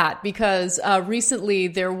thing to that, because recently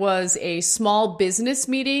there was a small business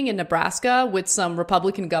meeting in Nebraska with some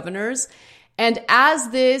Republican governors. And as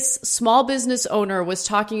this small business owner was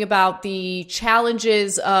talking about the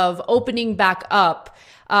challenges of opening back up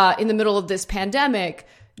in the middle of this pandemic,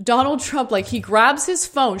 Donald Trump, like, he grabs his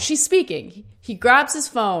phone. She's speaking. He grabs his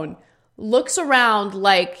phone, looks around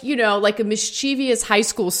like a mischievous high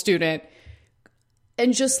school student,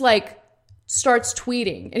 and just like starts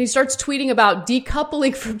tweeting. And he starts tweeting about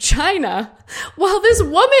decoupling from China while this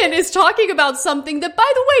woman is talking about something that,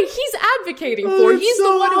 by the way, he's advocating for. He's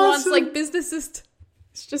so the one who wants like businesses.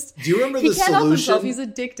 It's just, do you remember the solution? He can't help himself. He's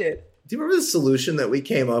addicted. Do you remember the solution that we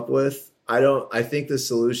came up with? I think the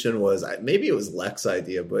solution was, maybe it was Lex's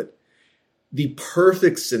idea, but the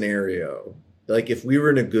perfect scenario, like if we were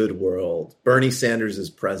in a good world, Bernie Sanders is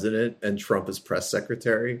president and Trump is press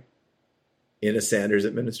secretary in a Sanders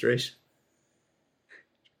administration.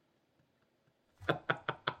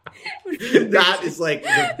 That is like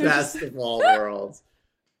the best of all worlds.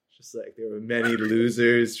 Just like there were many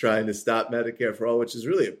losers trying to stop Medicare for all, which is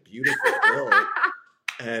really a beautiful bill,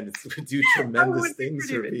 and it's going to do tremendous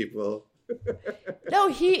things for people. No,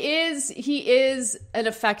 he is an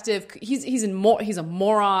effective. He's a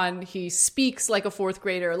moron. He speaks like a fourth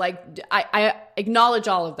grader. Like, I acknowledge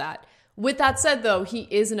all of that. With that said, though, he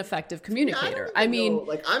is an effective communicator. I mean,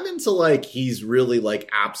 like, I'm into like he's really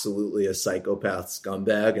like absolutely a psychopath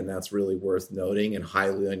scumbag, and that's really worth noting and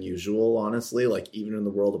highly unusual, honestly. Like, even in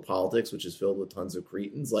the world of politics, which is filled with tons of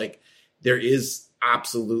cretins, like there is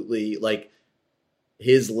absolutely like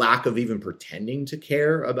his lack of even pretending to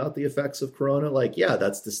care about the effects of corona. Like, yeah,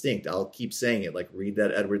 that's distinct. I'll keep saying it. Like, read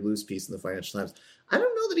that Edward Luce piece in the Financial Times. I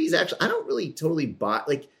don't know that he's actually. I don't really totally buy.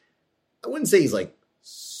 Like, I wouldn't say he's like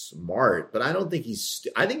smart, but I don't think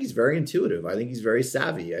I think he's very intuitive. I think he's very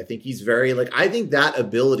savvy. I think he's very like, I think that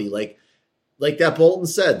ability, like that Bolton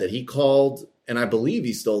said that he called, and I believe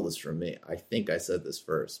he stole this from me. I think I said this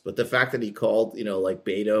first, but the fact that he called, like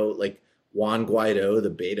Beto, like Juan Guaido, the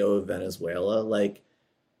Beto of Venezuela, like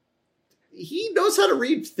he knows how to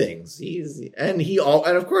read things. And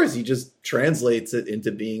of course he just translates it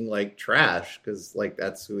into being like trash. Cause like,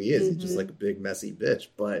 that's who he is. Mm-hmm. He's just like a big messy bitch,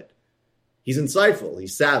 but he's insightful.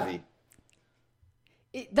 He's savvy.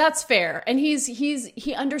 That's fair. And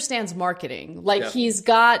he understands marketing. Like, he's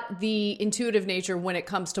got the intuitive nature when it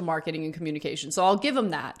comes to marketing and communication. So I'll give him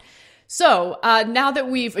that. So now that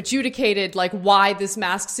we've adjudicated like why this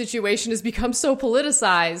mask situation has become so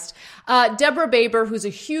politicized, Deborah Baber, who's a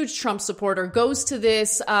huge Trump supporter, goes to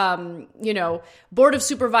this, Board of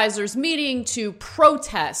Supervisors meeting to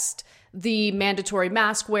protest the mandatory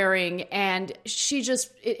mask wearing, and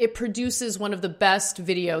it produces one of the best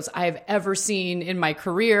videos I've ever seen in my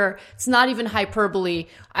career. It's not even hyperbole.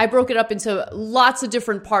 I broke it up into lots of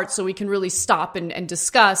different parts so we can really stop and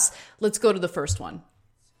discuss. Let's go to the first one.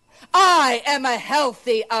 I am a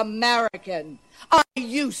healthy American. I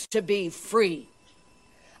used to be free.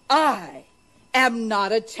 I am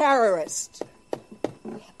not a terrorist.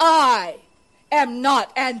 I am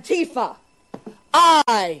not Antifa.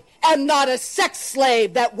 I am not a sex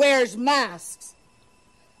slave that wears masks.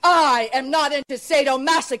 I am not into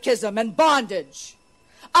sadomasochism and bondage.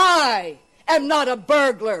 I am not a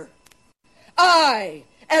burglar. I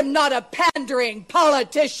am not a pandering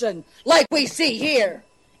politician like we see here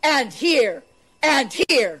and here and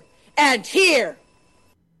here and here.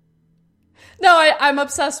 No, I'm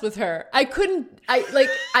obsessed with her. I don't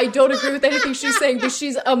agree with anything she's saying, but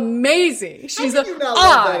she's amazing. She's love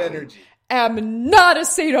that energy. Am not a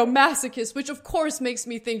sadomasochist, which of course makes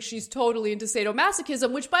me think she's totally into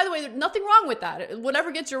sadomasochism, which, by the way, there's nothing wrong with that.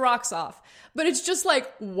 Whatever gets your rocks off. But it's just like,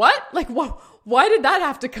 what? Like, why did that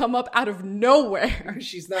have to come up out of nowhere?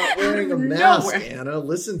 She's not wearing a mask, Anna.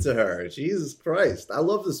 Listen to her. Jesus Christ. I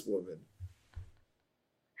love this woman.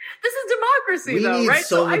 This is democracy, we though, need right?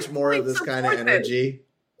 so much more of this kind of energy.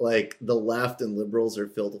 Like, the left and liberals are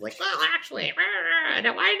filled with, like, well, actually,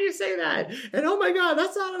 why did you say that? And, oh, my God,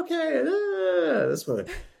 that's not okay. This one.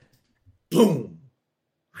 Boom.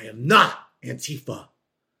 I am not Antifa.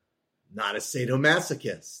 Not a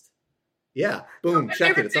sadomasochist. Yeah. Boom.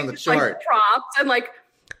 Check it. It's on the chart. Like, props and, like,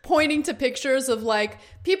 pointing to pictures of, like,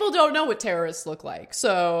 people don't know what terrorists look like.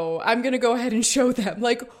 So I'm going to go ahead and show them.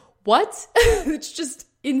 Like, what? It's just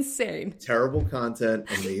insane. Terrible content,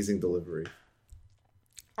 amazing delivery.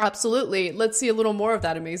 Absolutely. Let's see a little more of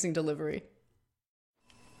that amazing delivery.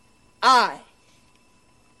 I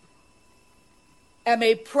am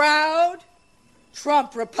a proud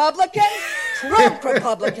Trump Republican,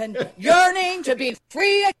 yearning to be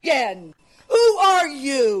free again. Who are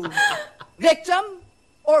you, victim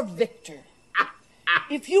or victor?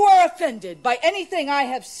 If you are offended by anything I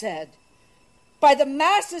have said, by the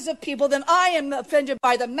masses of people, then I am offended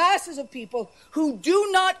by the masses of people who do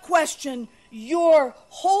not question your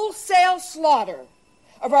wholesale slaughter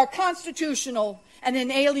of our constitutional and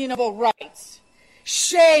inalienable rights.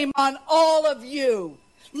 Shame on all of you.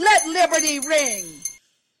 Let liberty ring.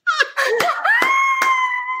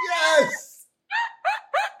 Yes!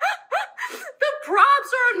 The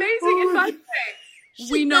props are amazing. And by the way,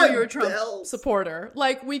 we know you're a Trump supporter.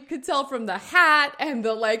 Like, we could tell from the hat and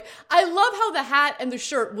the, like, I love how the hat and the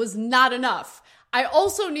shirt was not enough. I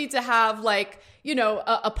also need to have, like, you know,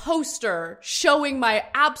 a poster showing my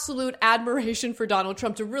absolute admiration for Donald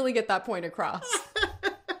Trump to really get that point across.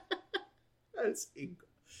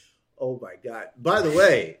 Oh my God. By the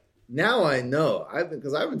way, now I know,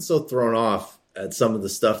 because I've been so thrown off at some of the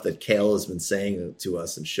stuff that Kale has been saying to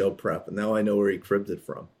us in show prep, and now I know where he cribbed it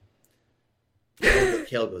from.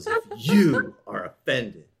 Kale goes, if you are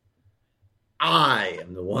offended, I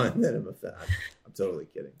am the one that am offended. I'm totally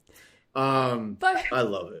kidding. I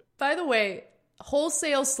love it. By the way,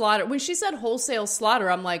 wholesale slaughter. When she said wholesale slaughter,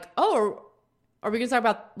 I'm like, oh, are we going to talk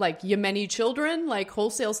about, like, Yemeni children? Like,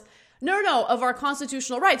 wholesale? No, of our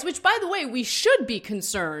constitutional rights, which, by the way, we should be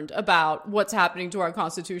concerned about what's happening to our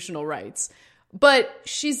constitutional rights. But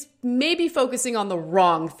she's maybe focusing on the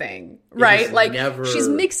wrong thing, right? Like, she's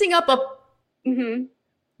mixing up a... Mm-hmm.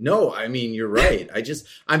 No, I mean, you're right.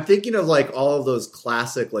 I'm thinking of, like, all of those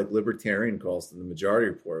classic, like, libertarian calls to the Majority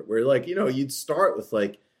Report where, like, you know, you'd start with,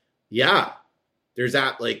 like, yeah, there's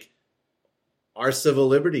that, like, our civil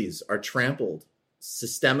liberties are trampled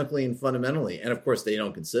systemically and fundamentally. And of course, they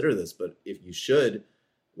don't consider this, but if you should,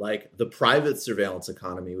 like, the private surveillance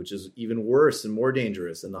economy, which is even worse and more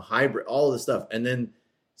dangerous, and the hybrid, all of this stuff. And then,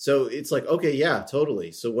 so it's like, okay, yeah,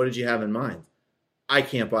 totally. So what did you have in mind? I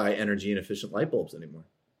can't buy energy inefficient light bulbs anymore.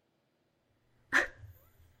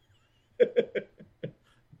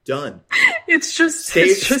 Done. It's just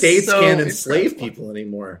states so can't enslave people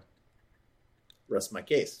anymore. Rest my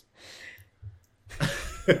case.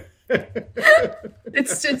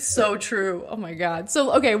 It's so true. Oh my God.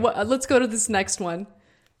 So, okay, let's go to this next one.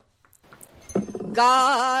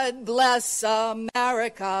 God bless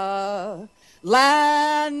America,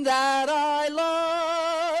 land that I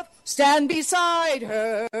love. Stand beside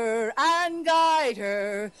her and guide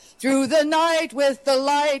her through the night with the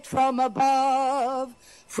light from above.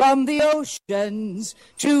 From the oceans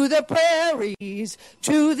to the prairies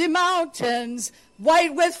to the mountains,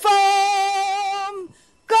 white with foam.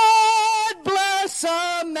 God bless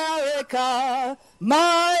America,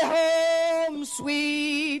 my home,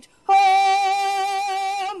 sweet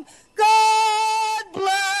home. God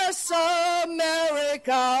bless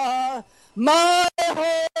America, my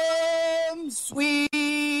home,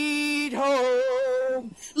 sweet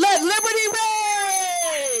home. Let liberty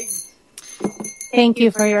ring! Thank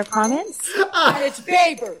you for your comments. And it's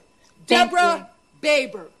Baber. Deborah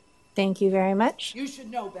Baber. Thank you very much. You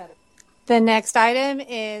should know better. The next item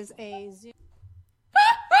is a Zoom.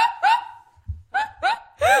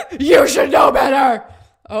 You should know better.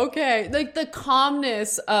 Okay. Like the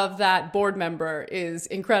calmness of that board member is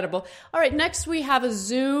incredible. All right. Next we have a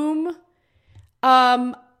Zoom.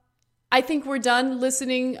 I think we're done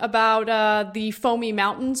listening about the foamy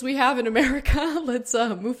mountains we have in America. Let's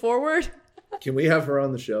move forward. Can we have her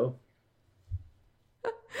on the show?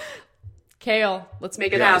 Kale, let's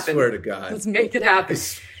make it happen. I swear to God. Let's make it happen.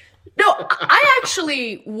 No, I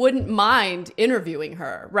actually wouldn't mind interviewing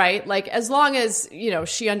her, right? Like, as long as,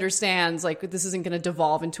 she understands, like, this isn't going to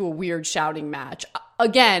devolve into a weird shouting match.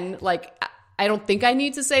 Again, like, I don't think I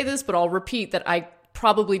need to say this, but I'll repeat that I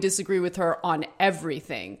probably disagree with her on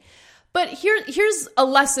everything. But here's a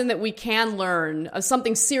lesson that we can learn,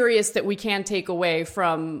 something serious that we can take away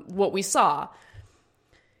from what we saw.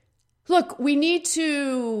 Look, we need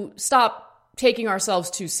to stop taking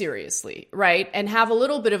ourselves too seriously, right? And have a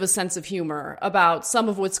little bit of a sense of humor about some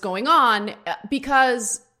of what's going on,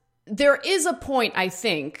 because there is a point, I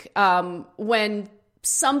think, when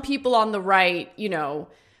some people on the right,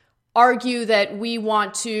 argue that we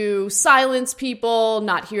want to silence people,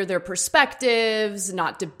 not hear their perspectives,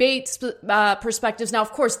 not debate perspectives. Now,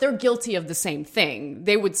 of course, they're guilty of the same thing.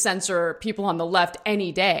 They would censor people on the left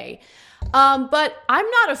any day. But I'm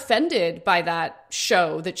not offended by that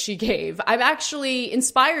show that she gave. I'm actually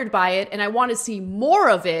inspired by it, and I want to see more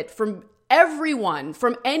of it from everyone,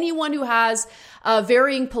 from anyone who has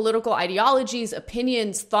varying political ideologies,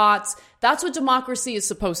 opinions, thoughts. That's what democracy is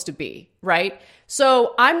supposed to be, right?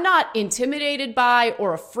 So I'm not intimidated by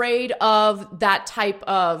or afraid of that type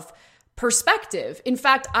of perspective. In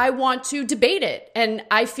fact, I want to debate it, and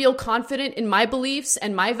I feel confident in my beliefs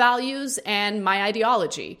and my values and my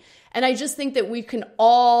ideology. And I just think that we can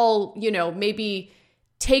all, maybe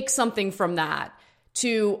take something from that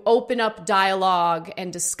to open up dialogue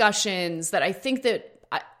and discussions that I think that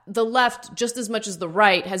the left, just as much as the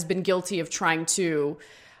right, has been guilty of trying to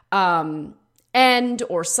end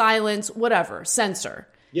or silence, whatever, censor.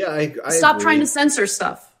 Yeah, I Stop agree. trying to censor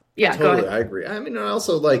stuff. Yeah, totally, go ahead. I agree. I mean, I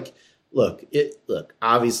also look,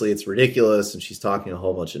 obviously it's ridiculous and she's talking a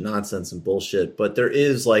whole bunch of nonsense and bullshit, but there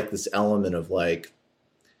is this element of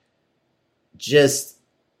just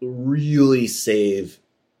really save,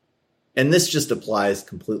 and this just applies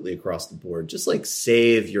completely across the board, just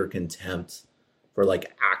save your contempt for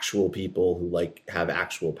actual people who have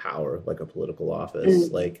actual power, like a political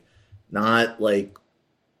office, not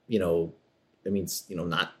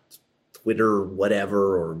not Twitter,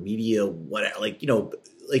 whatever, or media, whatever,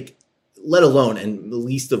 let alone, and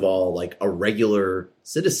least of all, a regular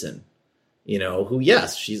citizen, who,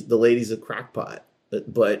 yes, the lady's a crackpot,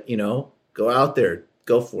 but go out there,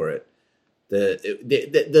 go for it. The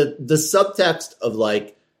subtext of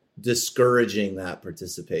discouraging that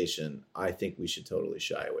participation, I think we should totally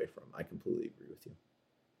shy away from. I completely agree with you.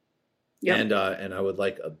 Yeah, and I would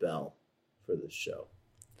like a bell for this show.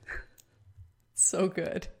 So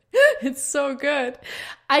good. It's so good.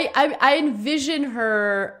 I envision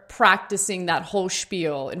her practicing that whole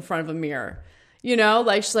spiel in front of a mirror.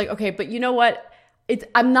 She's like, okay, but you know what?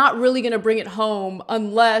 I'm not really going to bring it home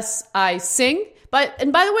unless I sing.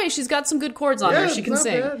 And by the way, she's got some good chords on her. She can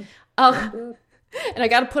sing. And I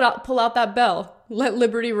got to pull out that bell. Let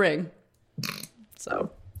liberty ring. So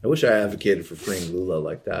I wish I advocated for freeing Lula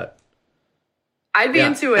like that. I'd be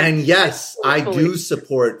into it. And yes, I do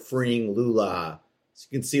support freeing Lula. So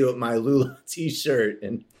you can see with my Lula t-shirt.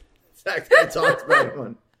 And in fact, I talked about it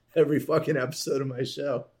on every fucking episode of my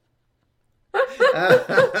show. That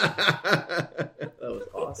was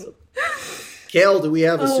awesome. Kale, do we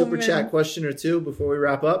have a super chat question or two before we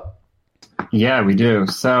wrap up? Yeah, we do.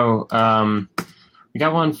 So we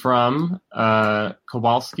got one from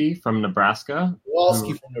Kowalski from Nebraska.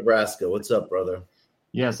 Kowalski from Nebraska. What's up, brother?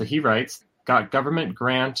 Yeah, so he writes, got government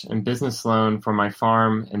grant and business loan for my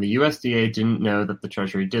farm, and the USDA didn't know that the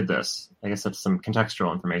Treasury did this. I guess that's some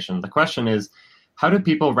contextual information. The question is, how do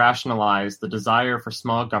people rationalize the desire for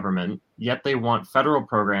small government, yet they want federal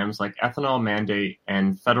programs like ethanol mandate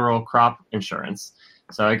and federal crop insurance?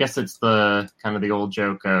 So I guess it's the kind of the old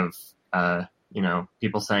joke of,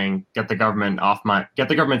 people saying, get the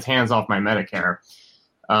government's hands off my Medicare.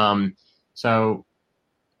 So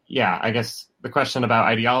yeah, I guess the question about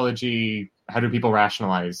ideology, how do people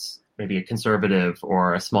rationalize maybe a conservative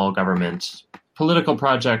or a small government political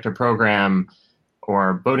project or program,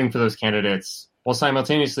 or voting for those candidates, while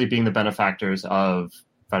simultaneously being the benefactors of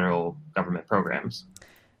federal government programs?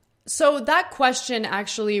 So that question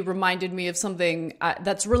actually reminded me of something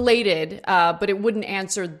that's related, but it wouldn't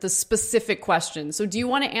answer the specific question. So do you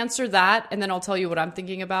want to answer that? And then I'll tell you what I'm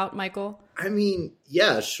thinking about, Michael. I mean,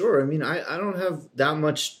 yeah, sure. I mean, I don't have that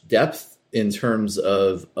much depth in terms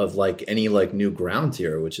of like any like new ground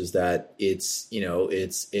here, which is that it's, you know,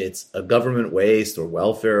 it's a government waste or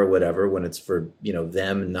welfare or whatever when it's for, you know,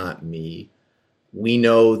 them, not me. We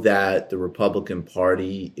know that the Republican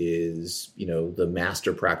Party is, you know, the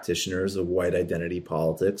master practitioners of white identity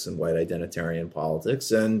politics and white identitarian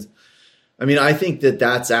politics. And I mean, I think that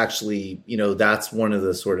that's actually, you know, that's one of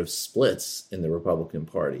the sort of splits in the Republican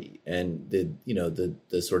Party. And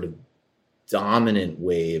the sort of dominant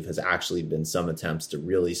wave has actually been some attempts to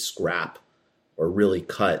really scrap or really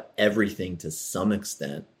cut everything to some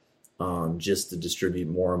extent, just to distribute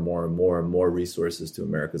more and more and more and more resources to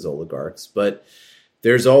America's oligarchs. But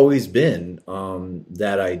there's always been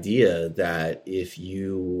that idea that if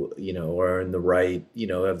you know, are in the right, you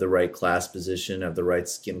know, have the right class position, have the right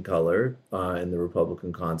skin color in the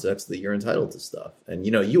Republican context, that you're entitled to stuff. And,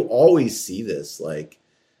 you know, you always see this, like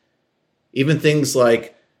even things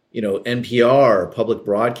like, you know, NPR, public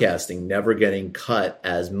broadcasting, never getting cut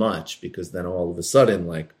as much because then all of a sudden,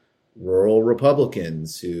 like, rural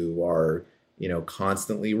Republicans who are, you know,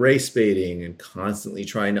 constantly race baiting and constantly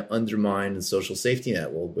trying to undermine the social safety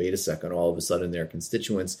net. Well, wait a second. All of a sudden their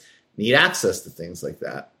constituents need access to things like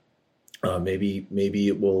that. Maybe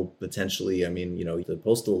it will potentially, I mean, you know, the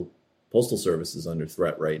postal service is under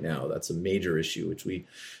threat right now. That's a major issue, which we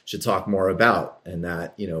should talk more about. And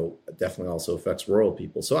that, you know, definitely also affects rural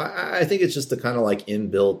people. So I think it's just a kind of like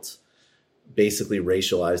inbuilt, basically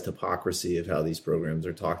racialized hypocrisy of how these programs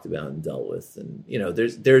are talked about and dealt with. And, you know,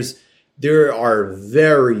 there are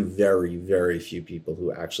very, very, very few people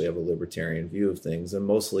who actually have a libertarian view of things. And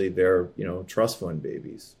mostly they're, you know, trust fund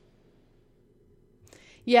babies.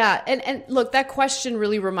 Yeah. And look, that question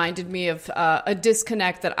really reminded me of a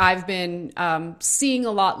disconnect that I've been seeing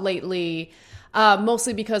a lot lately,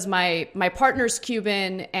 mostly because my partner's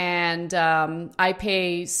Cuban and I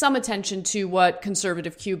pay some attention to what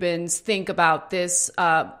conservative Cubans think about this,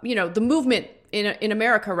 you know, the movement in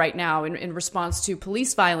America right now in response to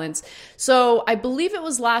police violence. So I believe it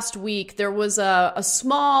was last week, there was a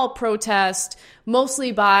small protest,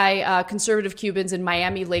 mostly by conservative Cubans in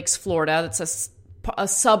Miami Lakes, Florida. That's a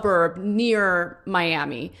suburb near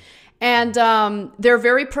Miami. And they're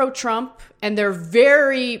very pro-Trump and they're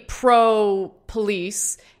very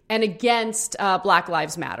pro-police and against Black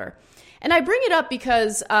Lives Matter. And I bring it up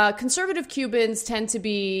because conservative Cubans tend to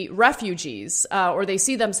be refugees, or they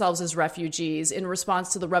see themselves as refugees in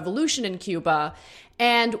response to the revolution in Cuba.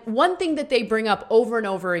 And one thing that they bring up over and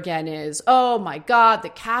over again is, oh my God, the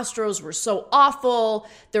Castros were so awful.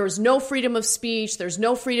 There was no freedom of speech. There's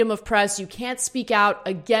no freedom of press. You can't speak out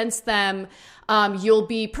against them. You'll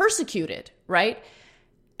be persecuted, right?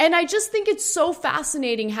 And I just think it's so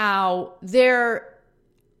fascinating how they're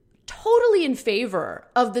totally in favor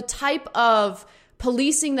of the type of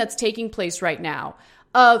policing that's taking place right now,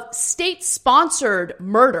 of state-sponsored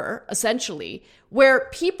murder, essentially, where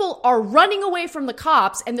people are running away from the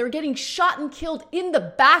cops and they're getting shot and killed in the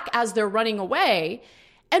back as they're running away.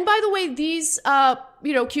 And by the way, these,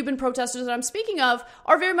 Cuban protesters that I'm speaking of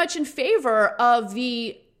are very much in favor of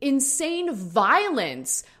the insane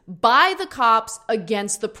violence by the cops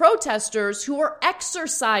against the protesters who are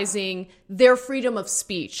exercising their freedom of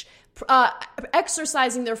speech,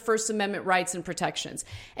 exercising their First Amendment rights and protections.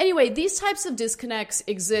 Anyway, these types of disconnects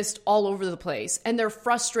exist all over the place, and they're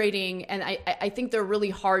frustrating, and I think they're really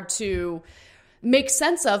hard to make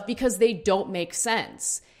sense of because they don't make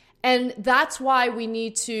sense. And that's why we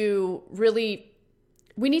need to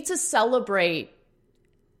celebrate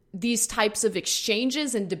these types of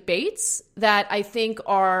exchanges and debates that I think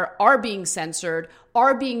are being censored,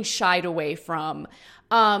 are being shied away from.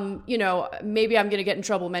 Maybe I'm going to get in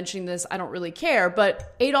trouble mentioning this. I don't really care.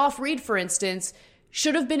 But Adolph Reed, for instance,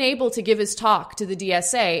 should have been able to give his talk to the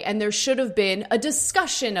DSA, and there should have been a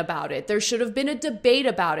discussion about it. There should have been a debate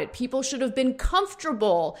about it. People should have been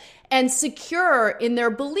comfortable and secure in their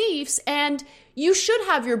beliefs, and you should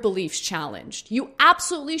have your beliefs challenged. You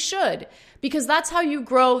absolutely should, because that's how you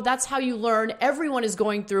grow. That's how you learn. Everyone is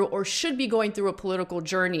going through or should be going through a political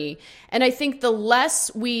journey. And I think the less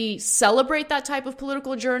we celebrate that type of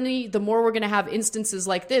political journey, the more we're going to have instances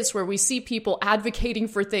like this where we see people advocating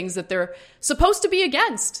for things that they're supposed to be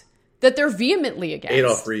against, that they're vehemently against.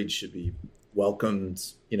 Adolph Reed should be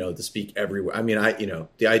welcomed, to speak everywhere. I mean,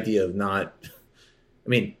 the idea of not,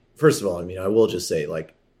 first of all, I will just say,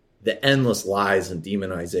 the endless lies and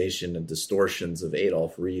demonization and distortions of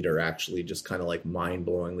Adolf Reed are actually just kind of like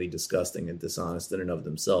mind-blowingly disgusting and dishonest in and of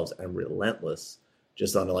themselves, and relentless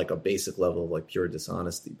just on like a basic level of like pure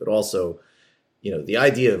dishonesty. But also, the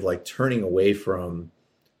idea of like turning away from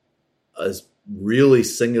a really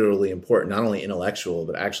singularly important, not only intellectual,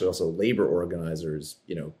 but actually also labor organizers,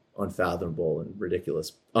 unfathomable and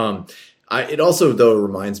ridiculous. It also, though,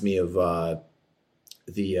 reminds me of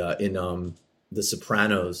The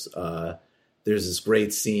Sopranos. There's this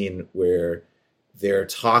great scene where they're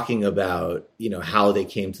talking about, how they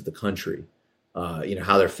came to the country,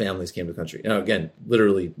 how their families came to the country. Now, again,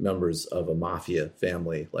 literally members of a mafia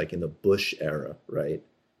family, like in the Bush era, right?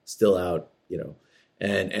 Still out,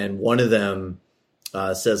 and one of them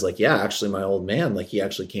says like, yeah, actually my old man, like he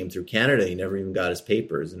actually came through Canada. He never even got his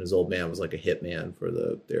papers. And his old man was like a hitman for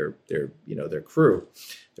their crew,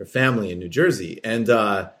 their family in New Jersey. And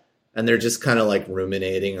they're just kind of like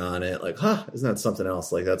ruminating on it. Like, isn't that something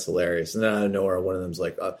else? Like, that's hilarious. And then out of nowhere, one of them's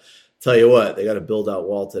like, tell you what, they got to build that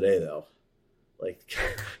wall today though. Like,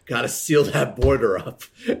 got to seal that border up.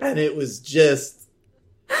 And it was just,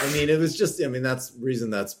 that's the reason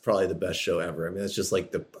that's probably the best show ever. I mean, it's just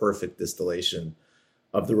like the perfect distillation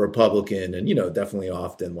of the Republican and, definitely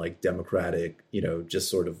often like Democratic, just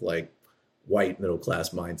sort of like white middle class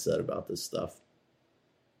mindset about this stuff.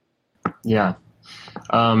 Yeah.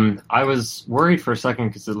 I was worried for a second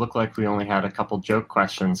because it looked like we only had a couple joke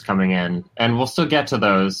questions coming in, and we'll still get to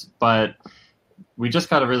those, but we just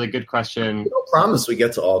got a really good question. We don't promise we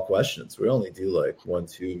get to all questions. We only do like 1,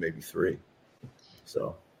 2, maybe 3.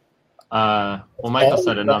 So, Michael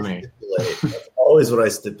said it, not me. That's always what I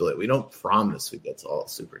stipulate. We don't promise we get to all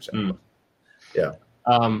super chat. Yeah.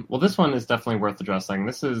 This one is definitely worth addressing.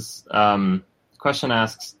 This is question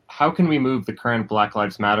asks, how can we move the current Black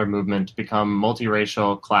Lives Matter movement to become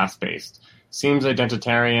multiracial, class-based? Seems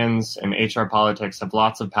identitarians and HR politics have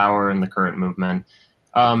lots of power in the current movement.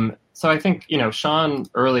 So I think, Sean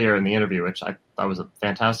earlier in the interview, which I thought was a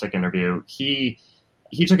fantastic interview, he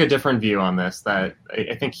took a different view on this, that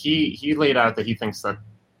I think he laid out that he thinks that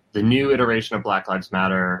the new iteration of Black Lives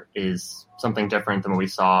Matter is something different than what we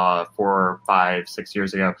saw 4, 5, 6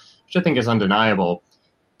 years ago, which I think is undeniable.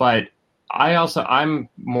 But I'm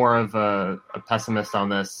more of a pessimist on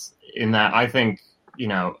this in that I think it's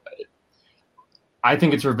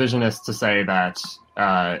revisionist to say that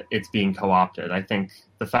it's being co-opted. I think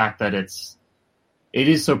the fact that it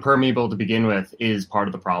is so permeable to begin with is part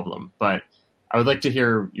of the problem. But I would like to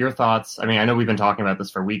hear your thoughts. I mean, I know we've been talking about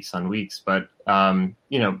this for weeks on weeks, but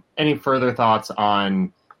any further thoughts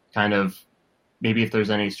on kind of maybe if there's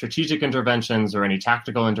any strategic interventions or any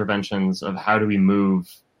tactical interventions of how do we move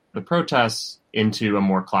the protests into a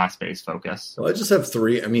more class-based focus? Well, I just have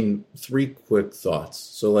 3 quick thoughts.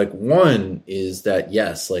 So like one is that,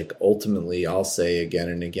 yes, like ultimately I'll say again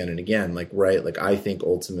and again and again, like, right. Like I think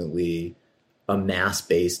ultimately a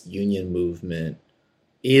mass-based union movement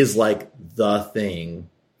is like the thing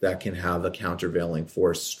that can have a countervailing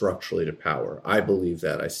force structurally to power. I believe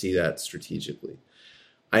that. I see that strategically.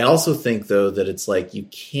 I also think though that it's like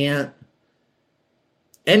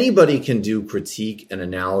anybody can do critique and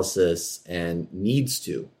analysis and needs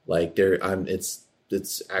to. Like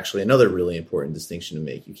it's actually another really important distinction to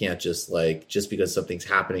make. You can't just because something's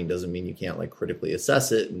happening doesn't mean you can't like critically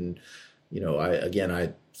assess it. And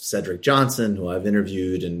Cedric Johnson, who I've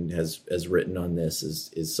interviewed and has written on this,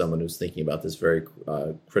 is someone who's thinking about this very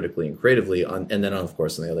critically and creatively. And then of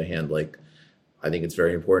course on the other hand, like I think it's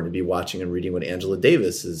very important to be watching and reading what Angela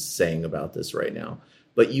Davis is saying about this right now.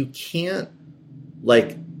 But you can't.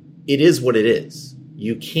 Like, it is what it is.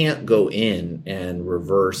 You can't go in and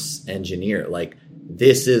reverse engineer. Like,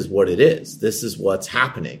 this is what it is. This is what's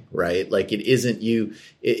happening, right? Like, it isn't you.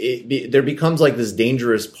 There becomes like this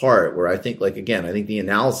dangerous part where I think, like, again, I think the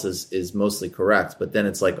analysis is mostly correct, but then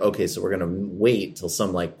it's like, okay, so we're going to wait till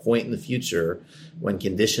some like point in the future when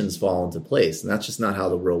conditions fall into place. And that's just not how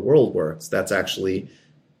the real world works. That's actually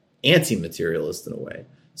anti-materialist in a way.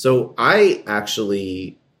 So I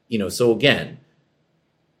actually, so again,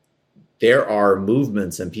 there are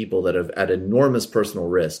movements and people that have at enormous personal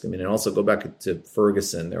risk. I mean, and also go back to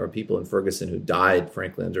Ferguson. There were people in Ferguson who died,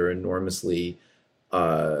 frankly, under enormously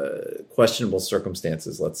questionable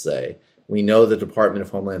circumstances, let's say. We know the Department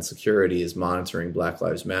of Homeland Security is monitoring Black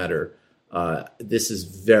Lives Matter. This is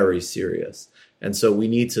very serious. And so we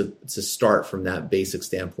need to start from that basic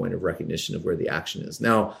standpoint of recognition of where the action is.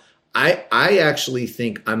 Now, I actually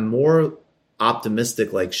think I'm more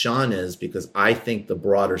optimistic like Sean is, because I think the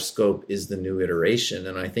broader scope is the new iteration.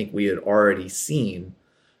 And I think we had already seen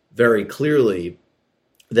very clearly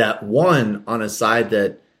that, one, on a side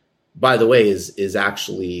that by the way, is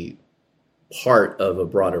actually part of a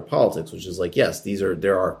broader politics, which is like, yes,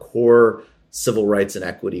 there are core civil rights and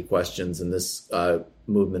equity questions, and this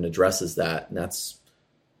movement addresses that, and that's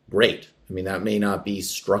great. I mean, that may not be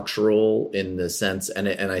structural in the sense, and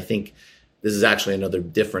I think this is actually another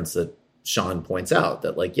difference that Sean points out,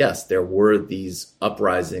 that like, yes, there were these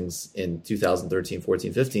uprisings in 2013,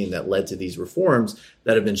 14, 15 that led to these reforms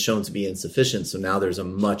that have been shown to be insufficient. So now there's a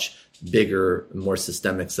much bigger, more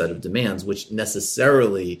systemic set of demands, which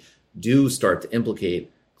necessarily do start to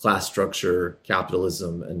implicate class structure,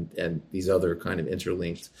 capitalism, and these other kind of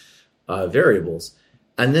interlinked variables.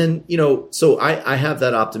 And then, so I have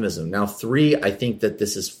that optimism. Now, 3, I think that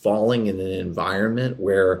this is falling in an environment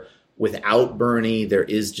where without Bernie, there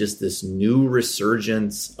is just this new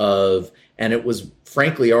resurgence of, and it was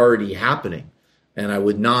frankly already happening. And I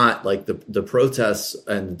would not, like, the protests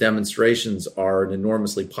and the demonstrations are an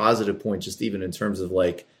enormously positive point, just even in terms of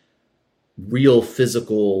like real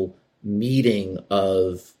physical meeting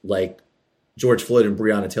of, like, George Floyd and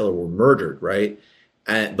Breonna Taylor were murdered, right?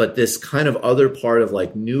 But this kind of other part of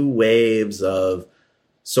like new waves of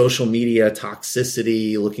social media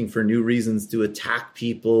toxicity, looking for new reasons to attack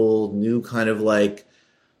people, new kind of like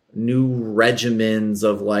new regimens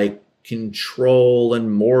of like control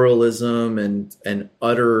and moralism and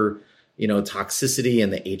utter, toxicity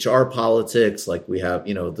and the HR politics. Like we have,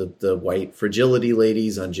 the white fragility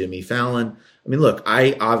ladies on Jimmy Fallon. I mean, look,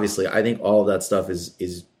 I think all of that stuff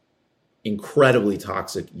is incredibly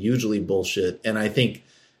toxic, hugely bullshit. And I think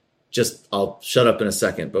I'll shut up in a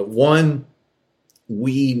second, but one,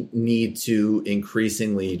 we need to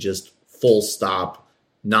increasingly just full stop,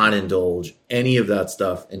 not indulge any of that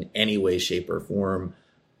stuff in any way, shape, or form.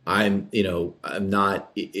 I'm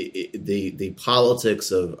not the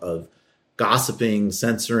politics of gossiping,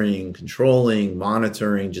 censoring, controlling,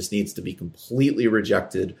 monitoring just needs to be completely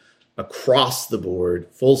rejected across the board,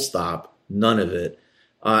 full stop, none of it.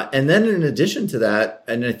 And then in addition to that,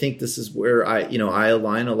 and I think this is where I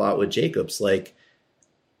align a lot with Jacobs, like,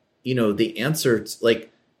 the answer,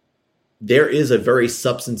 like, there is a very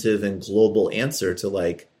substantive and global answer to,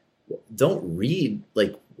 like, don't read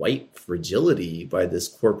like white fragility by this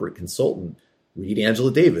corporate consultant. Read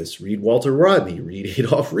Angela Davis, read Walter Rodney, read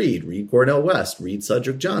Adolph Reed, read Cornel West, read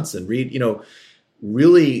Cedric Johnson,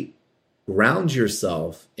 really ground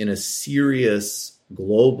yourself in a serious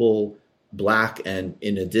global Black and,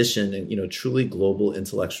 in addition, truly global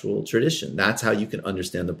intellectual tradition. That's how you can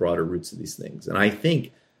understand the broader roots of these things. And I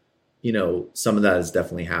think, some of that is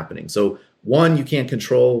definitely happening. So 1, you can't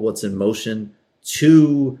control what's in motion.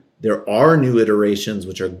 2, there are new iterations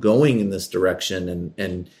which are going in this direction.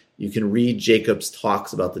 And you can read Jacobs'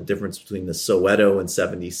 talks about the difference between the Soweto in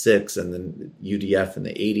 76 and then UDF in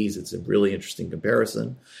the 80s. It's a really interesting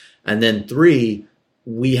comparison. And then 3,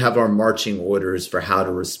 we have our marching orders for how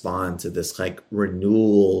to respond to this like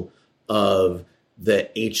renewal of the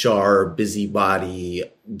HR busybody,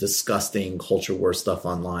 disgusting culture war stuff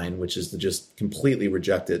online, which is to just completely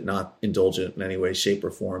reject it, not indulge it in any way, shape,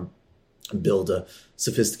 or form, and build a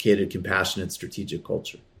sophisticated, compassionate, strategic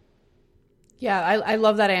culture. Yeah, I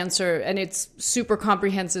love that answer, and it's super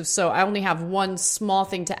comprehensive. So I only have one small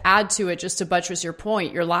thing to add to it, just to buttress your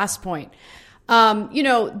point, your last point.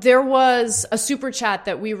 There was a super chat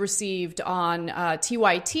that we received on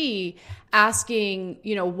TYT asking,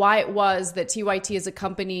 why it was that TYT as a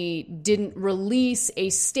company didn't release a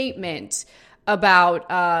statement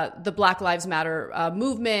about the Black Lives Matter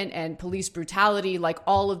movement and police brutality like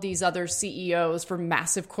all of these other CEOs for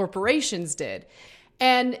massive corporations did.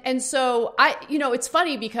 And so it's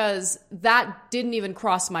funny because that didn't even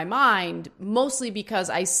cross my mind, mostly because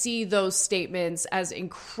I see those statements as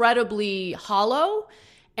incredibly hollow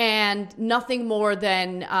and nothing more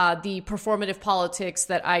than the performative politics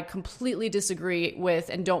that I completely disagree with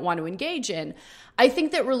and don't want to engage in. I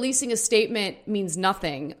think that releasing a statement means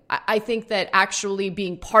nothing. I think that actually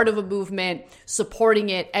being part of a movement, supporting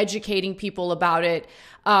it, educating people about it,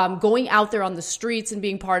 going out there on the streets and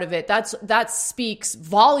being part of it, that speaks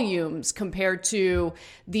volumes compared to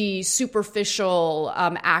the superficial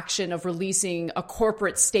action of releasing a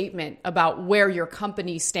corporate statement about where your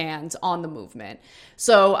company stands on the movement.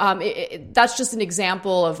 So that's just an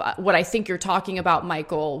example of what I think you're talking about,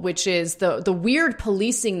 Michael, which is the weird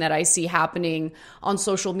policing that I see happening on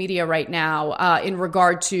social media right now in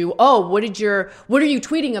regard to, what are you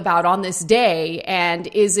tweeting about on this day? And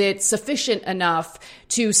is it sufficient enough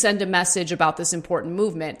to send a message about this important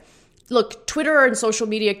movement? Look, Twitter and social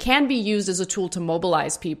media can be used as a tool to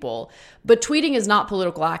mobilize people, but tweeting is not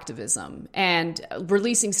political activism, and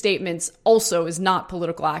releasing statements also is not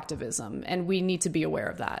political activism, and we need to be aware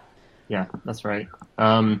of that. Yeah, that's right.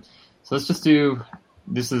 So let's just do.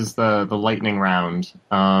 This is the lightning round,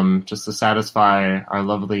 just to satisfy our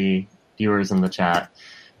lovely viewers in the chat.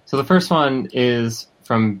 So the first one is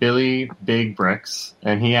from Billy Big Bricks,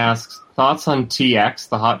 and he asks, thoughts on TX,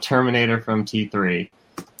 the hot Terminator from T3?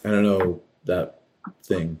 I don't know that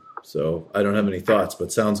thing, so I don't have any thoughts,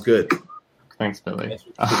 but sounds good. Thanks, Billy.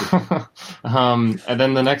 And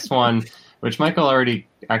then the next one, which Michael already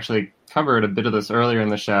actually covered a bit of this earlier in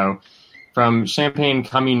the show, from Champagne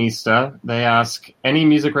Comunista, they ask, any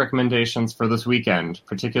music recommendations for this weekend,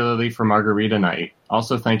 particularly for Margarita Night?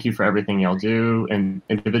 Also, thank you for everything y'all do, and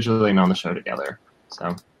individually and on the show together.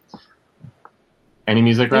 So, any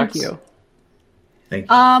music recs? Thank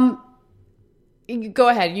you. Go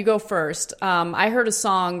ahead. You go first. I heard a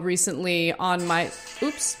song recently on my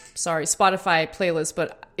Spotify playlist,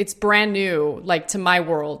 but it's brand new, like to my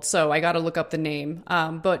world. So I got to look up the name.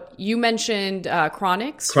 But you mentioned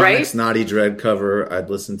Chronix, right? Chronix Naughty Dread cover. I'd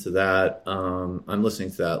listen to that. I'm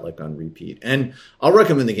listening to that like on repeat. And I'll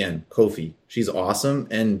recommend again, Kofi. She's awesome.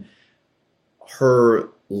 And her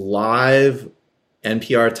live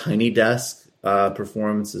NPR Tiny Desk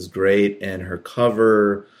performance is great. And her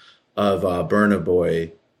cover of Burna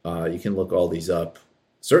Boy, you can look all these up.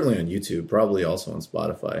 Certainly on YouTube, probably also on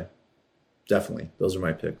Spotify. Definitely. Those are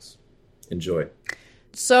my picks. Enjoy.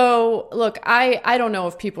 So, look, I don't know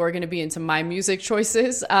if people are going to be into my music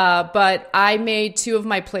choices, but I made 2 of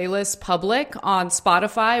my playlists public on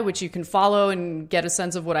Spotify, which you can follow and get a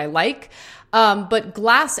sense of what I like. But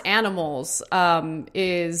Glass Animals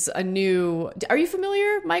is a new... Are you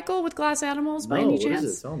familiar, Michael, with Glass Animals by any chance? What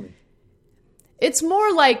is it? Tell me. It's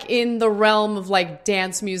more like in the realm of like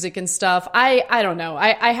dance music and stuff. I don't know.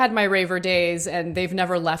 I had my raver days and they've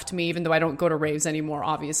never left me, even though I don't go to raves anymore,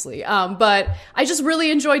 obviously. But I just really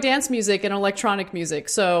enjoy dance music and electronic music.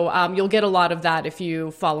 So you'll get a lot of that if you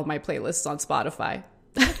follow my playlists on Spotify.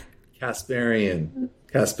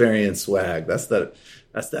 Casparian swag. That's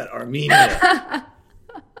that Armenia.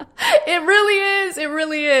 It really is. It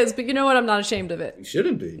really is. But you know what? I'm not ashamed of it. You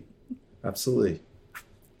shouldn't be. Absolutely.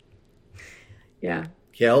 Yeah.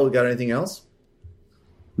 Kel, we got anything else?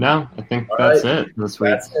 No, I think that's it this week.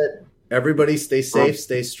 That's it. Everybody stay safe,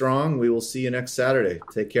 stay strong. We will see you next Saturday.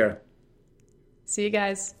 Take care. See you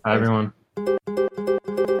guys. Bye, everyone.